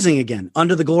confusing again.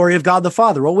 Under the glory of God the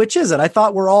Father. Well, which is it? I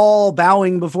thought we're all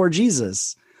bowing before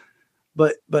Jesus,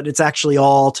 but it's actually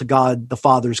all to God the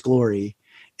Father's glory.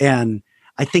 And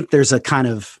I think there's a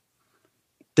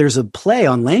play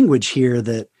on language here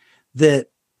that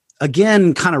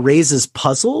again kind of raises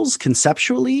puzzles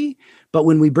conceptually, but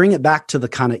when we bring it back to the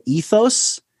kind of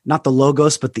ethos, not the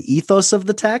logos, but the ethos of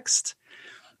the text,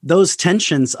 those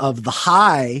tensions of the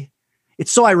high.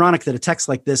 It's so ironic that a text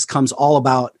like this comes all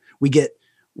about, we get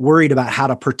worried about how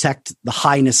to protect the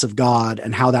highness of God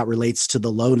and how that relates to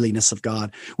the lowliness of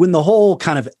God, when the whole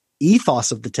kind of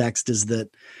ethos of the text is that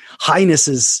highness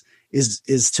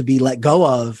is to be let go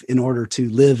of in order to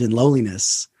live in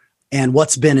lowliness. And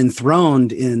what's been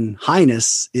enthroned in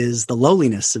highness is the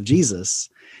lowliness of Jesus.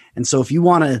 And so if you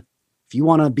want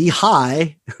to be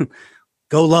high,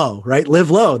 go low, right? Live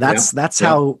low. That's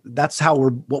how that's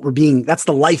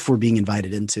the life we're being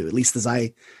invited into, at least as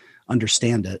I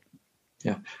understand it.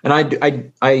 Yeah. And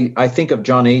I think of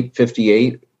John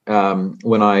 8:58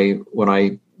 when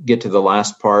I get to the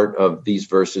last part of these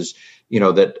verses,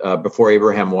 that before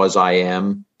Abraham was, I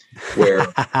am, where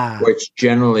it's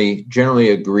generally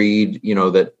agreed,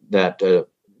 that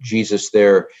Jesus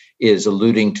there is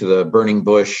alluding to the burning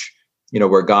bush,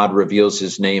 where God reveals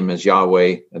his name as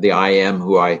Yahweh, the I am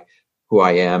who I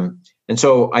am. And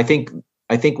so I think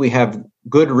we have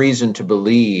good reason to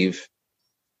believe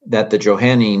that the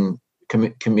Johannine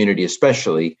community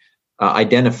especially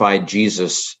identified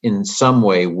Jesus in some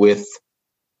way with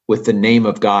the name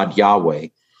of God, Yahweh.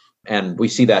 And we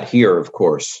see that here, of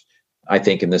course, I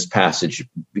think in this passage,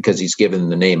 because he's given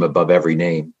the name above every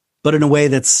name. But in a way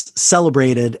that's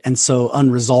celebrated and so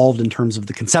unresolved in terms of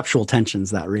the conceptual tensions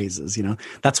that raises.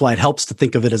 That's why it helps to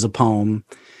think of it as a poem,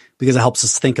 because it helps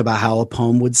us think about how a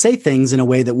poem would say things in a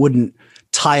way that wouldn't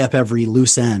tie up every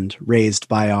loose end raised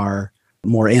by our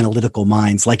more analytical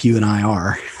minds like you and I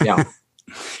are. Yeah.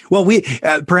 Well, we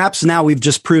perhaps now we've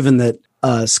just proven that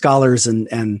scholars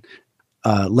and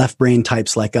left brain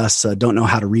types like us don't know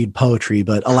how to read poetry,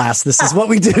 but alas, this is what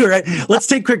we do, right? Let's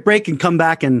take a quick break and come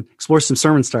back and explore some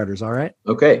sermon starters. All right.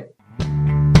 Okay.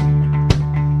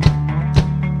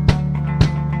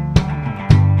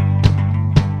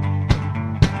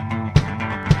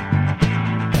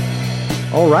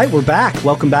 All right, we're back.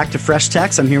 Welcome back to Fresh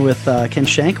Text. I'm here with Ken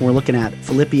Shank, and we're looking at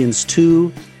Philippians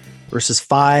 2, verses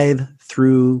 5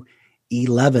 through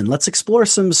 11. Let's explore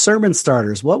some sermon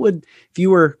starters. If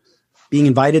you were being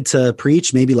invited to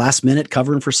preach, maybe last minute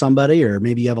covering for somebody, or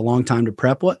maybe you have a long time to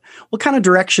prep, what kind of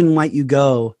direction might you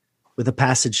go with a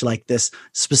passage like this,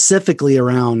 specifically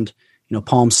around,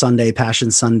 Palm Sunday,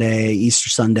 Passion Sunday, Easter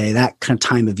Sunday, that kind of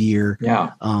time of year?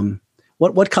 Yeah.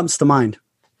 What comes to mind?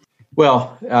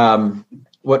 Well,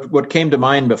 what came to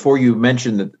mind before you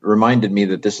reminded me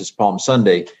that this is Palm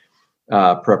Sunday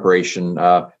preparation.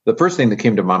 The first thing that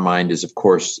came to my mind is, of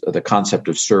course, the concept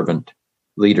of servant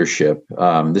leadership.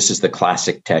 This is the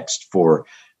classic text for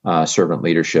servant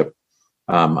leadership.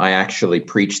 I actually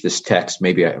preached this text.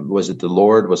 Maybe was it the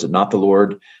Lord? Was it not the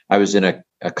Lord? I was in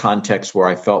a context where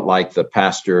I felt like the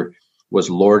pastor was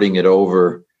lording it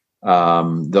over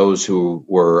those who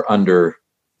were under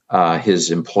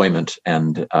his employment.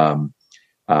 And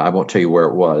I won't tell you where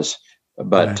it was,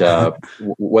 but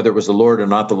whether it was the Lord or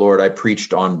not the Lord, I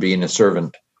preached on being a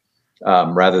servant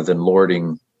rather than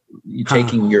lording.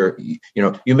 Taking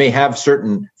you may have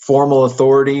certain formal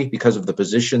authority because of the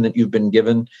position that you've been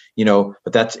given,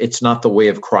 but it's not the way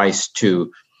of Christ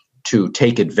to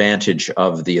take advantage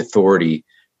of the authority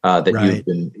that right.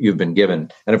 you've been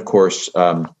given. And of course,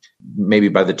 maybe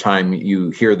by the time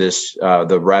you hear this,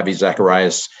 the Ravi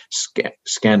Zacharias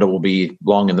scandal will be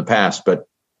long in the past, but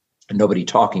nobody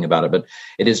talking about it. But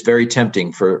it is very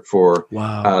tempting for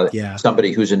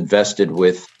somebody who's invested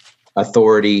with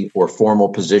authority or formal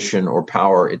position or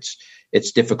power.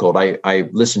 It's difficult. I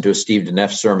listened to a Steve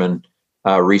DeNeff sermon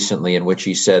recently in which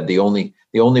he said the only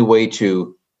way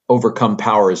to overcome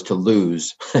power is to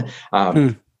lose.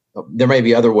 There may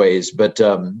be other ways, but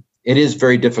it is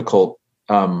very difficult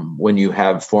when you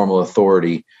have formal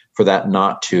authority for that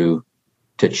not to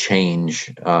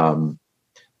change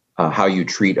how you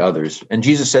treat others. And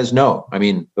Jesus says no. I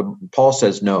mean, Paul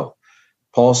says no.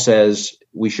 Paul says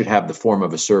we should have the form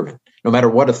of a servant, no matter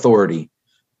what authority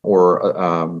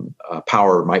or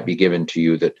power might be given to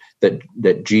you.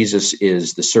 That Jesus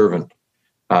is the servant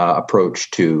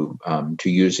approach to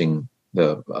using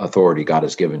the authority God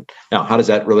has given. Now, how does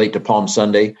that relate to Palm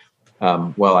Sunday?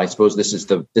 Well, I suppose this is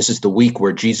the week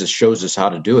where Jesus shows us how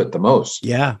to do it the most.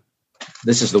 Yeah,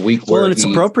 this is the week where and it's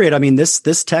appropriate. I mean,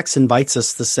 this text invites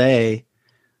us to say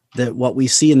that what we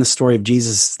see in the story of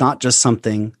Jesus is not just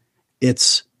something.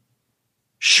 It's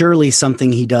surely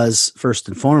something he does first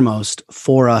and foremost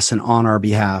for us and on our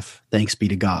behalf. Thanks be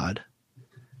to God.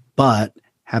 But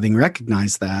having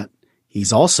recognized that,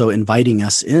 he's also inviting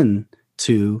us in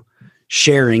to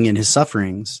sharing in his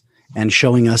sufferings and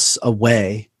showing us a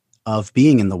way of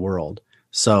being in the world.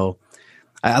 So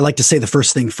I like to say the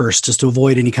first thing first, just to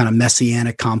avoid any kind of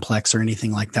messianic complex or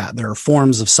anything like that. There are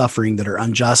forms of suffering that are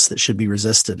unjust that should be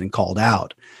resisted and called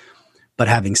out. But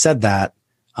having said that,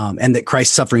 and that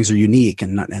Christ's sufferings are unique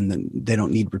and they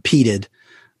don't need repeated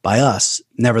by us.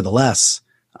 Nevertheless,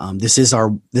 this is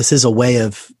a way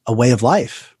of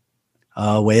life,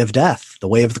 a way of death, the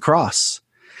way of the cross.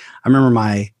 I remember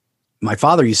my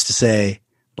father used to say,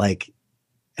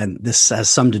 and this has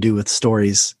some to do with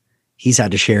stories he's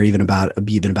had to share even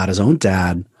about his own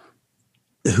dad,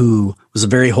 who was a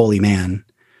very holy man,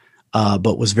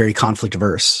 but was very conflict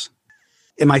averse.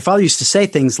 And my father used to say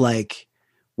things like,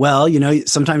 well,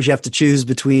 sometimes you have to choose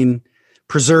between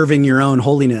preserving your own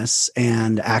holiness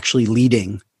and actually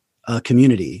leading a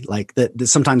community. Like that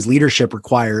sometimes leadership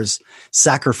requires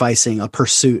sacrificing a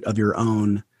pursuit of your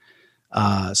own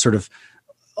sort of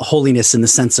holiness in the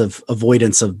sense of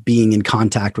avoidance of being in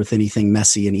contact with anything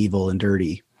messy and evil and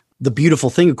dirty. The beautiful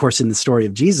thing, of course, in the story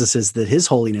of Jesus is that his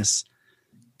holiness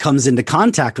comes into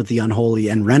contact with the unholy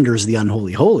and renders the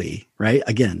unholy holy, right?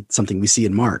 Again, something we see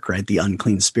in Mark, right? The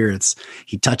unclean spirits,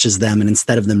 he touches them, and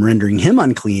instead of them rendering him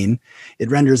unclean, it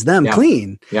renders them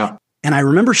clean. Yeah. And I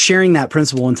remember sharing that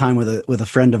principle one time with a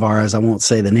friend of ours. I won't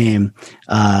say the name,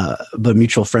 but a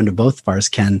mutual friend of both of ours,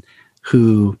 Ken,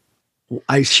 who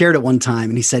I shared it one time,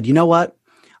 and he said, "You know what?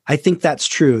 I think that's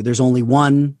true. There's only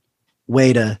one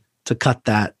way to cut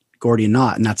that Gordian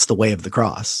knot, and that's the way of the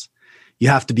cross. You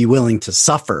have to be willing to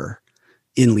suffer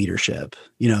in leadership,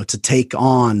 to take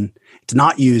on, to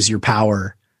not use your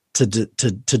power to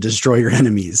destroy your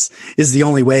enemies is the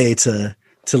only way to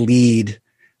lead,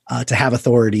 to have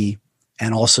authority,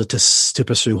 and also to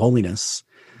pursue holiness.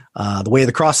 The way of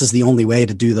the cross is the only way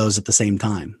to do those at the same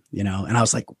time, And I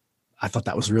was like, I thought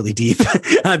that was really deep.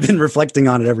 I've been reflecting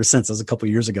on it ever since. It was a couple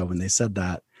of years ago when they said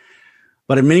that.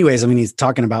 But in many ways, I mean, he's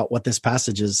talking about what this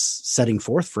passage is setting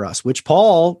forth for us, which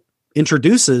Paul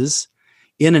introduces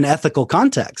in an ethical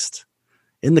context,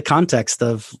 in the context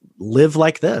of live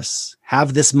like this,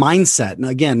 have this mindset. And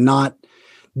again, you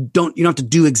don't have to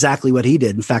do exactly what he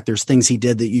did. In fact, there's things he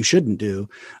did that you shouldn't do,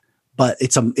 but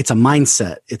it's a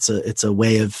mindset. It's a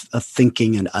way of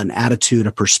thinking and an attitude,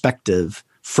 a perspective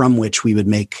from which we would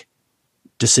make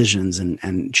decisions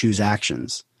and choose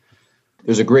actions.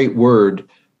 There's a great word,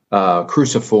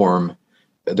 cruciform,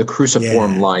 the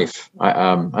cruciform life. I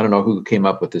don't know who came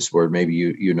up with this word. Maybe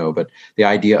you know, but the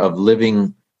idea of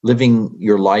living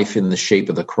your life in the shape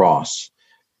of the cross,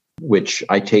 which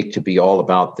I take to be all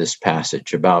about this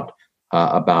passage, about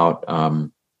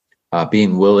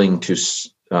being willing to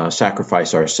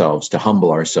sacrifice ourselves, to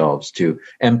humble ourselves, to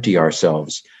empty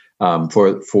ourselves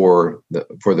for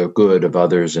the good of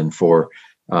others, and for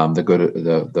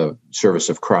the service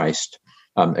of Christ.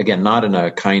 Again, not in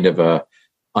a kind of a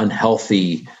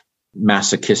unhealthy,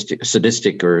 masochistic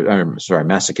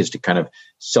kind of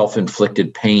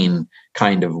self-inflicted pain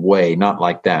kind of way, not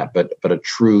like that, but a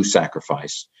true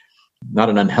sacrifice, not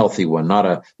an unhealthy one, not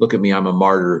a look at me, I'm a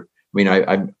martyr. I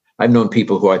mean, I've known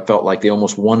people who I felt like they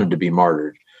almost wanted to be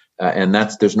martyred, and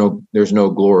there's no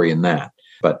glory in that.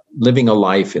 But living a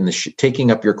life in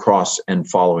taking up your cross and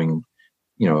following,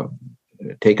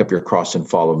 take up your cross and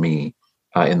follow me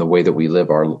in the way that we live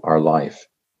our life.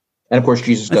 And of course,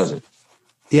 Jesus does it.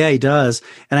 Yeah, he does.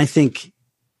 And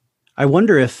I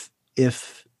wonder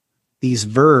if these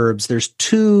verbs, there's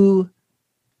two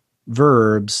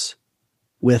verbs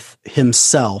with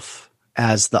himself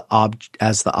as the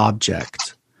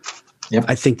object. Yep.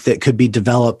 I think that could be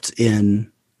developed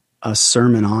in a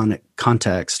sermon on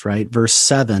context, right? Verse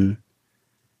 7,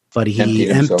 but he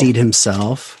emptied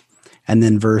himself. And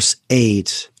then verse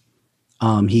 8,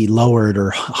 he lowered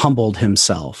or humbled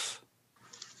himself.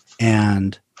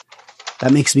 And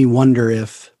that makes me wonder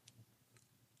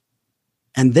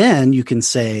and then you can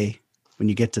say, when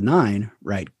you get to 9,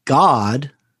 right?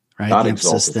 God, right? God the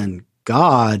emphasis then,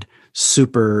 God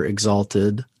super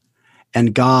exalted,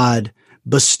 and God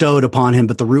bestowed upon him.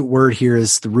 But the root word here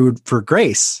is the root for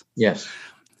grace. Yes.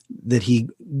 That he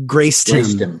graced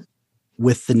him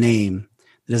with the name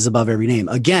that is above every name.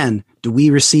 Again, do we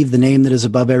receive the name that is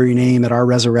above every name at our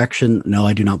resurrection? No,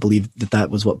 I do not believe that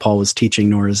was what Paul was teaching,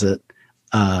 nor is it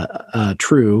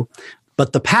true.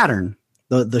 But the pattern,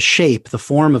 the shape, the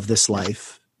form of this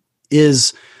life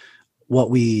is what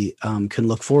we can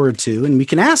look forward to. And we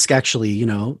can ask, actually,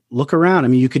 look around. I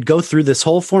mean, you could go through this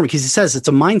whole form because he says it's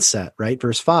a mindset, right?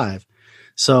 Verse 5.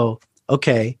 So,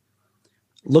 okay,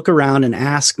 look around and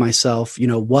ask myself,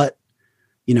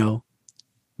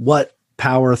 what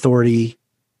power, authority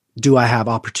do I have?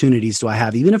 Opportunities do I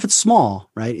have? Even if it's small,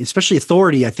 right? Especially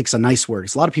authority, I think is a nice word.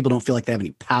 Because a lot of people don't feel like they have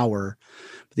any power,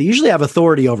 but they usually have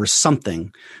authority over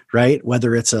something, right?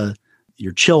 Whether it's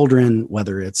your children,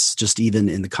 whether it's just even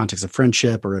in the context of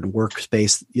friendship or in a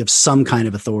workspace, you have some kind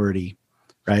of authority,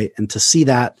 right? And to see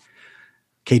that,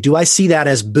 okay, do I see that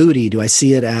as booty? Do I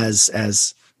see it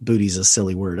as booty's a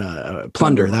silly word,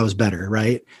 plunder? That was better,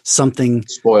 right? Something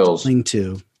spoils.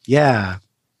 Yeah.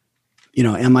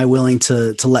 Am I willing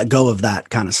to let go of that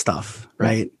kind of stuff,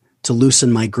 right? To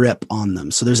loosen my grip on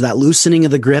them. So there's that loosening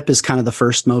of the grip is kind of the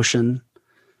first motion,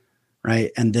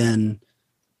 right? And then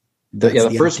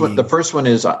the first one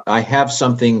is I have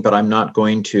something, but I'm not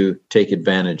going to take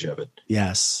advantage of it.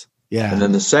 Yes. Yeah. And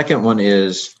then the second one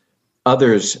is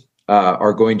others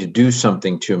are going to do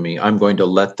something to me. I'm going to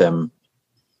let them.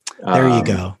 There you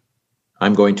go.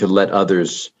 I'm going to let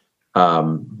others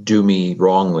do me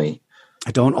wrongly. I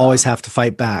don't always have to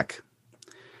fight back.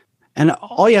 And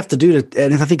all you have to do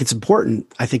and I think it's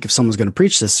important, I think if someone's going to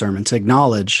preach this sermon, to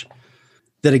acknowledge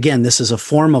that, again, this is a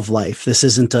form of life. This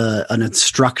isn't an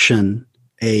instruction,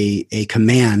 a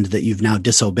command that you've now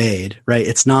disobeyed, right?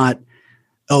 It's not,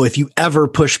 if you ever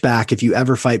push back, if you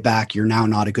ever fight back, you're now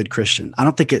not a good Christian. I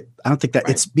don't think that right.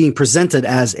 It's being presented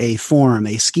as a form,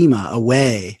 a schema, a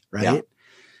way, right? Yeah.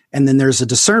 And then there's a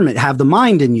discernment, have the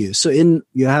mind in you. So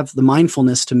you have the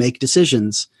mindfulness to make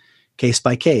decisions case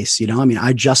by case.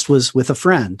 I just was with a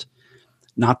friend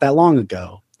not that long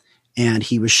ago, and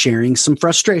he was sharing some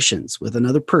frustrations with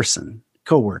another person,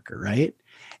 coworker, right?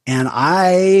 And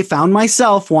I found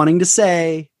myself wanting to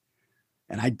say,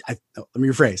 and let me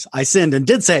rephrase, I sinned and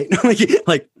did say,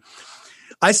 like,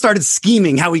 I started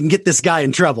scheming how we can get this guy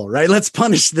in trouble, right? Let's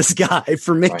punish this guy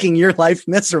for making your life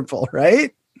miserable,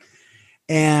 right?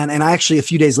 And I actually, a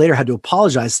few days later, had to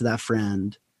apologize to that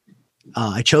friend.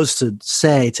 I chose to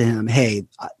say to him, hey,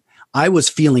 I was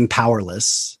feeling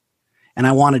powerless, and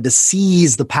I wanted to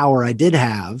seize the power I did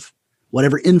have,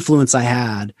 whatever influence I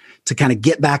had, to kind of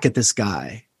get back at this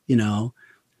guy, And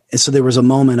so there was a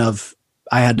moment of,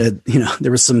 I had to,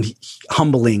 there was some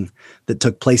humbling that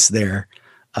took place there,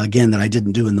 again, that I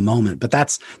didn't do in the moment. But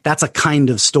that's a kind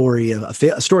of story, a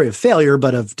story of failure,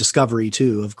 but of discovery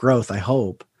too, of growth, I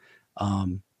hope.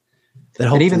 That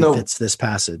hopefully fits this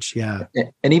passage. Yeah.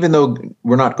 And even though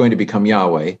we're not going to become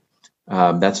Yahweh,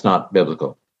 that's not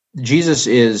biblical. Jesus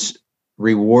is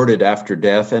rewarded after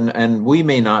death, and we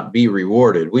may not be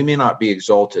rewarded. We may not be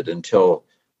exalted until,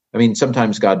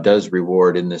 sometimes God does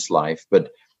reward in this life, but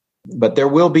there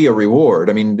will be a reward.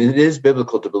 It is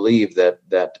biblical to believe that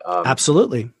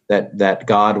absolutely that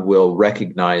God will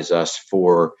recognize us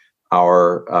for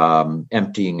our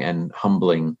emptying and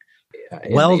humbling.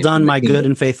 Well done, my good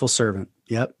and faithful servant.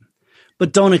 Yep.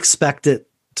 But don't expect it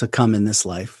to come in this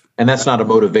life. And that's not a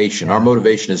motivation. Our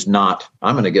motivation is not,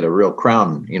 I'm going to get a real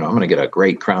crown. I'm going to get a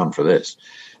great crown for this.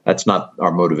 That's not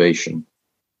our motivation,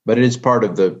 but it is part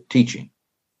of the teaching.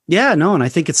 Yeah, no. And I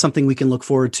think it's something we can look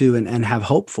forward to and have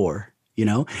hope for,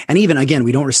 and even again,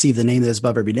 we don't receive the name that is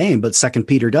above every name, but 2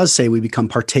 Peter does say we become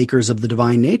partakers of the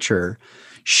divine nature,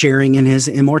 sharing in his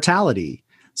immortality.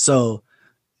 So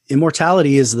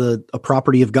immortality is a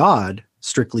property of God,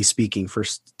 strictly speaking, 1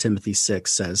 Timothy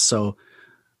 6 says. So,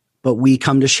 but we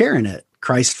come to share in it.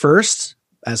 Christ first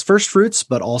as first fruits,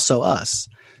 but also us.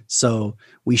 So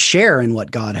we share in what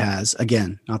God has.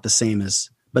 Again, not the same as,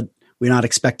 but we're not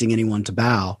expecting anyone to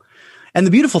bow. And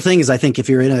the beautiful thing is, I think if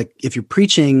you're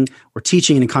preaching or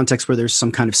teaching in a context where there's some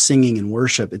kind of singing and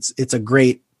worship, it's a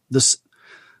great, this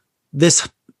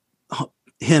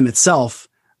hymn itself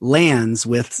lands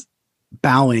with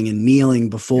bowing and kneeling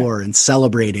before and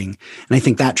celebrating. And I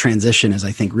think that transition is,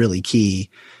 really key,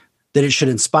 that it should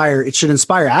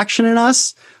inspire action in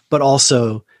us, but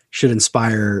also should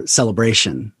inspire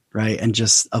celebration, right? And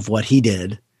just of what he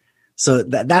did. So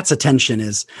that's a tension.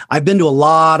 Is I've been to a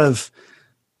lot of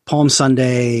Palm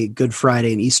Sunday, Good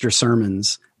Friday, and Easter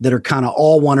sermons that are kind of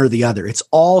all one or the other. It's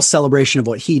all celebration of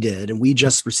what he did, and we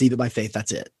just receive it by faith.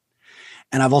 That's it.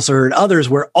 And I've also heard others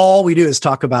where all we do is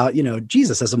talk about,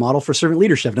 Jesus as a model for servant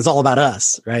leadership, and it's all about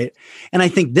us, right? And I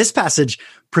think this passage,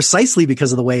 precisely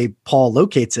because of the way Paul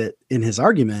locates it in his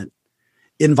argument,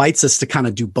 invites us to kind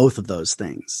of do both of those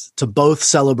things, to both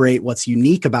celebrate what's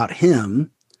unique about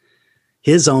him,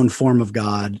 his own form of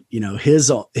God,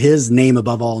 his name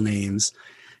above all names,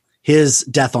 his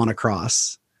death on a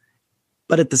cross,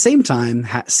 but at the same time,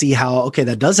 see how,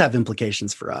 that does have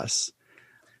implications for us.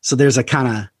 So there's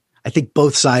I think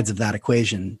both sides of that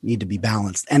equation need to be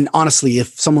balanced. And honestly,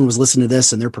 if someone was listening to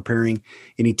this and they're preparing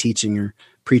any teaching or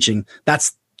preaching,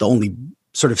 that's the only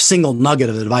sort of single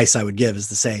nugget of advice I would give, is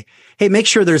to say, hey, make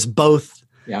sure there's both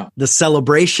the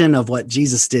celebration of what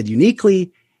Jesus did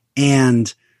uniquely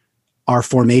and our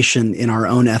formation in our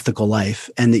own ethical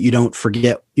life, and that you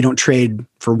don't trade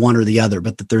for one or the other,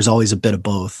 but that there's always a bit of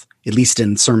both, at least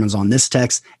in sermons on this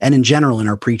text, and in general in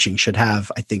our preaching should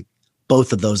have, I think,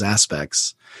 both of those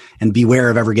aspects, and beware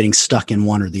of ever getting stuck in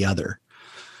one or the other.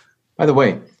 By the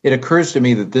way, it occurs to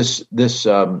me that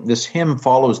this hymn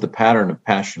follows the pattern of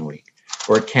Passion Week,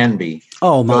 or it can be.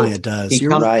 Oh my, it does.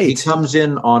 You're right. He comes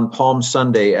in on Palm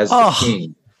Sunday as the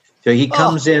king. So he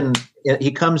comes in.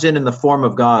 He comes in the form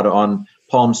of God on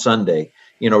Palm Sunday,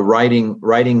 writing,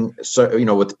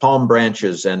 with palm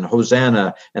branches and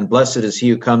Hosanna and blessed is he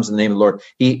who comes in the name of the Lord.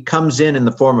 He comes in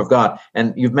the form of God.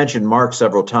 And you've mentioned Mark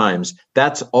several times.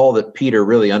 That's all that Peter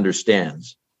really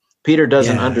understands. Peter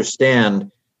doesn't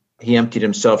understand. He emptied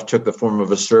himself, took the form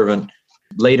of a servant.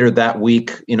 Later that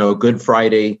week, Good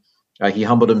Friday, he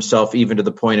humbled himself even to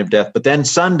the point of death. But then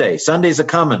Sunday's a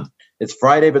coming. It's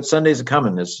Friday, but Sunday's a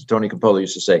coming, as Tony Campolo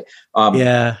used to say.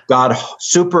 God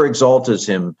super exalts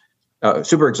him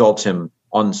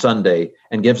on Sunday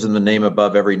and gives him the name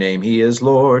above every name. He is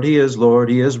Lord. He is Lord.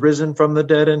 He is risen from the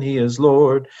dead, and he is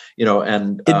Lord.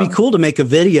 And it'd be cool to make a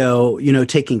video,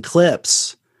 taking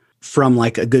clips from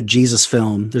like a good Jesus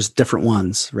film. There's different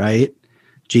ones, right?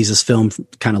 Jesus film,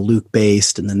 kind of Luke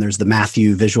based, and then there's the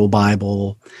Matthew Visual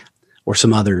Bible or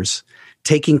some others.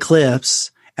 Taking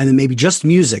clips. And then maybe just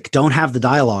music, don't have the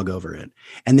dialogue over it.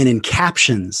 And then in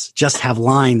captions, just have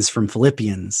lines from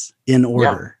Philippians in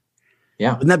order.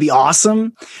 Yeah. Wouldn't that be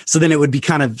awesome? So then it would be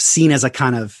kind of seen as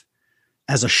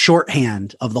a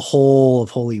shorthand of the whole of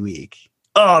Holy Week.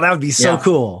 Oh, that would be so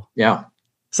cool. Yeah.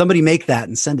 Somebody make that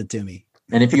and send it to me.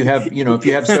 And if you have,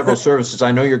 several services,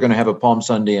 I know you're going to have a Palm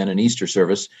Sunday and an Easter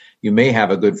service. You may have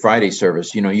a Good Friday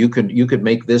service. You could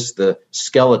make this the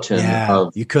skeleton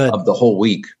of the whole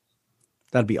week.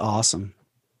 That'd be awesome.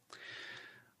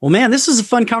 Well, man, this was a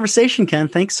fun conversation, Ken.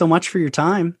 Thanks so much for your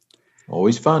time.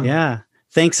 Always fun. Yeah.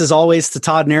 Thanks as always to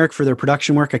Todd and Eric for their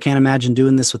production work. I can't imagine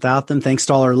doing this without them. Thanks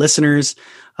to all our listeners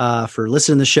for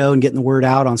listening to the show and getting the word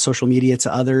out on social media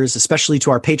to others, especially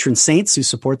to our patron saints who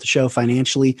support the show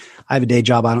financially. I have a day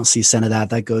job. I don't see a cent of that.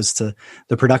 That goes to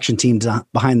the production team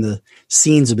behind the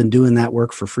scenes who've been doing that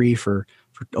work for free for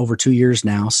over 2 years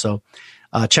now. So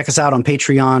check us out on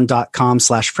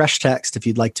patreon.com/freshtext if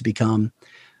you'd like to become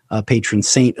a patron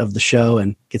saint of the show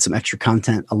and get some extra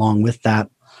content along with that.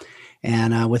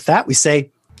 And with that, we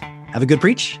say, have a good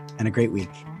preach and a great week.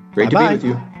 Great to be with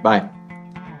you. Bye.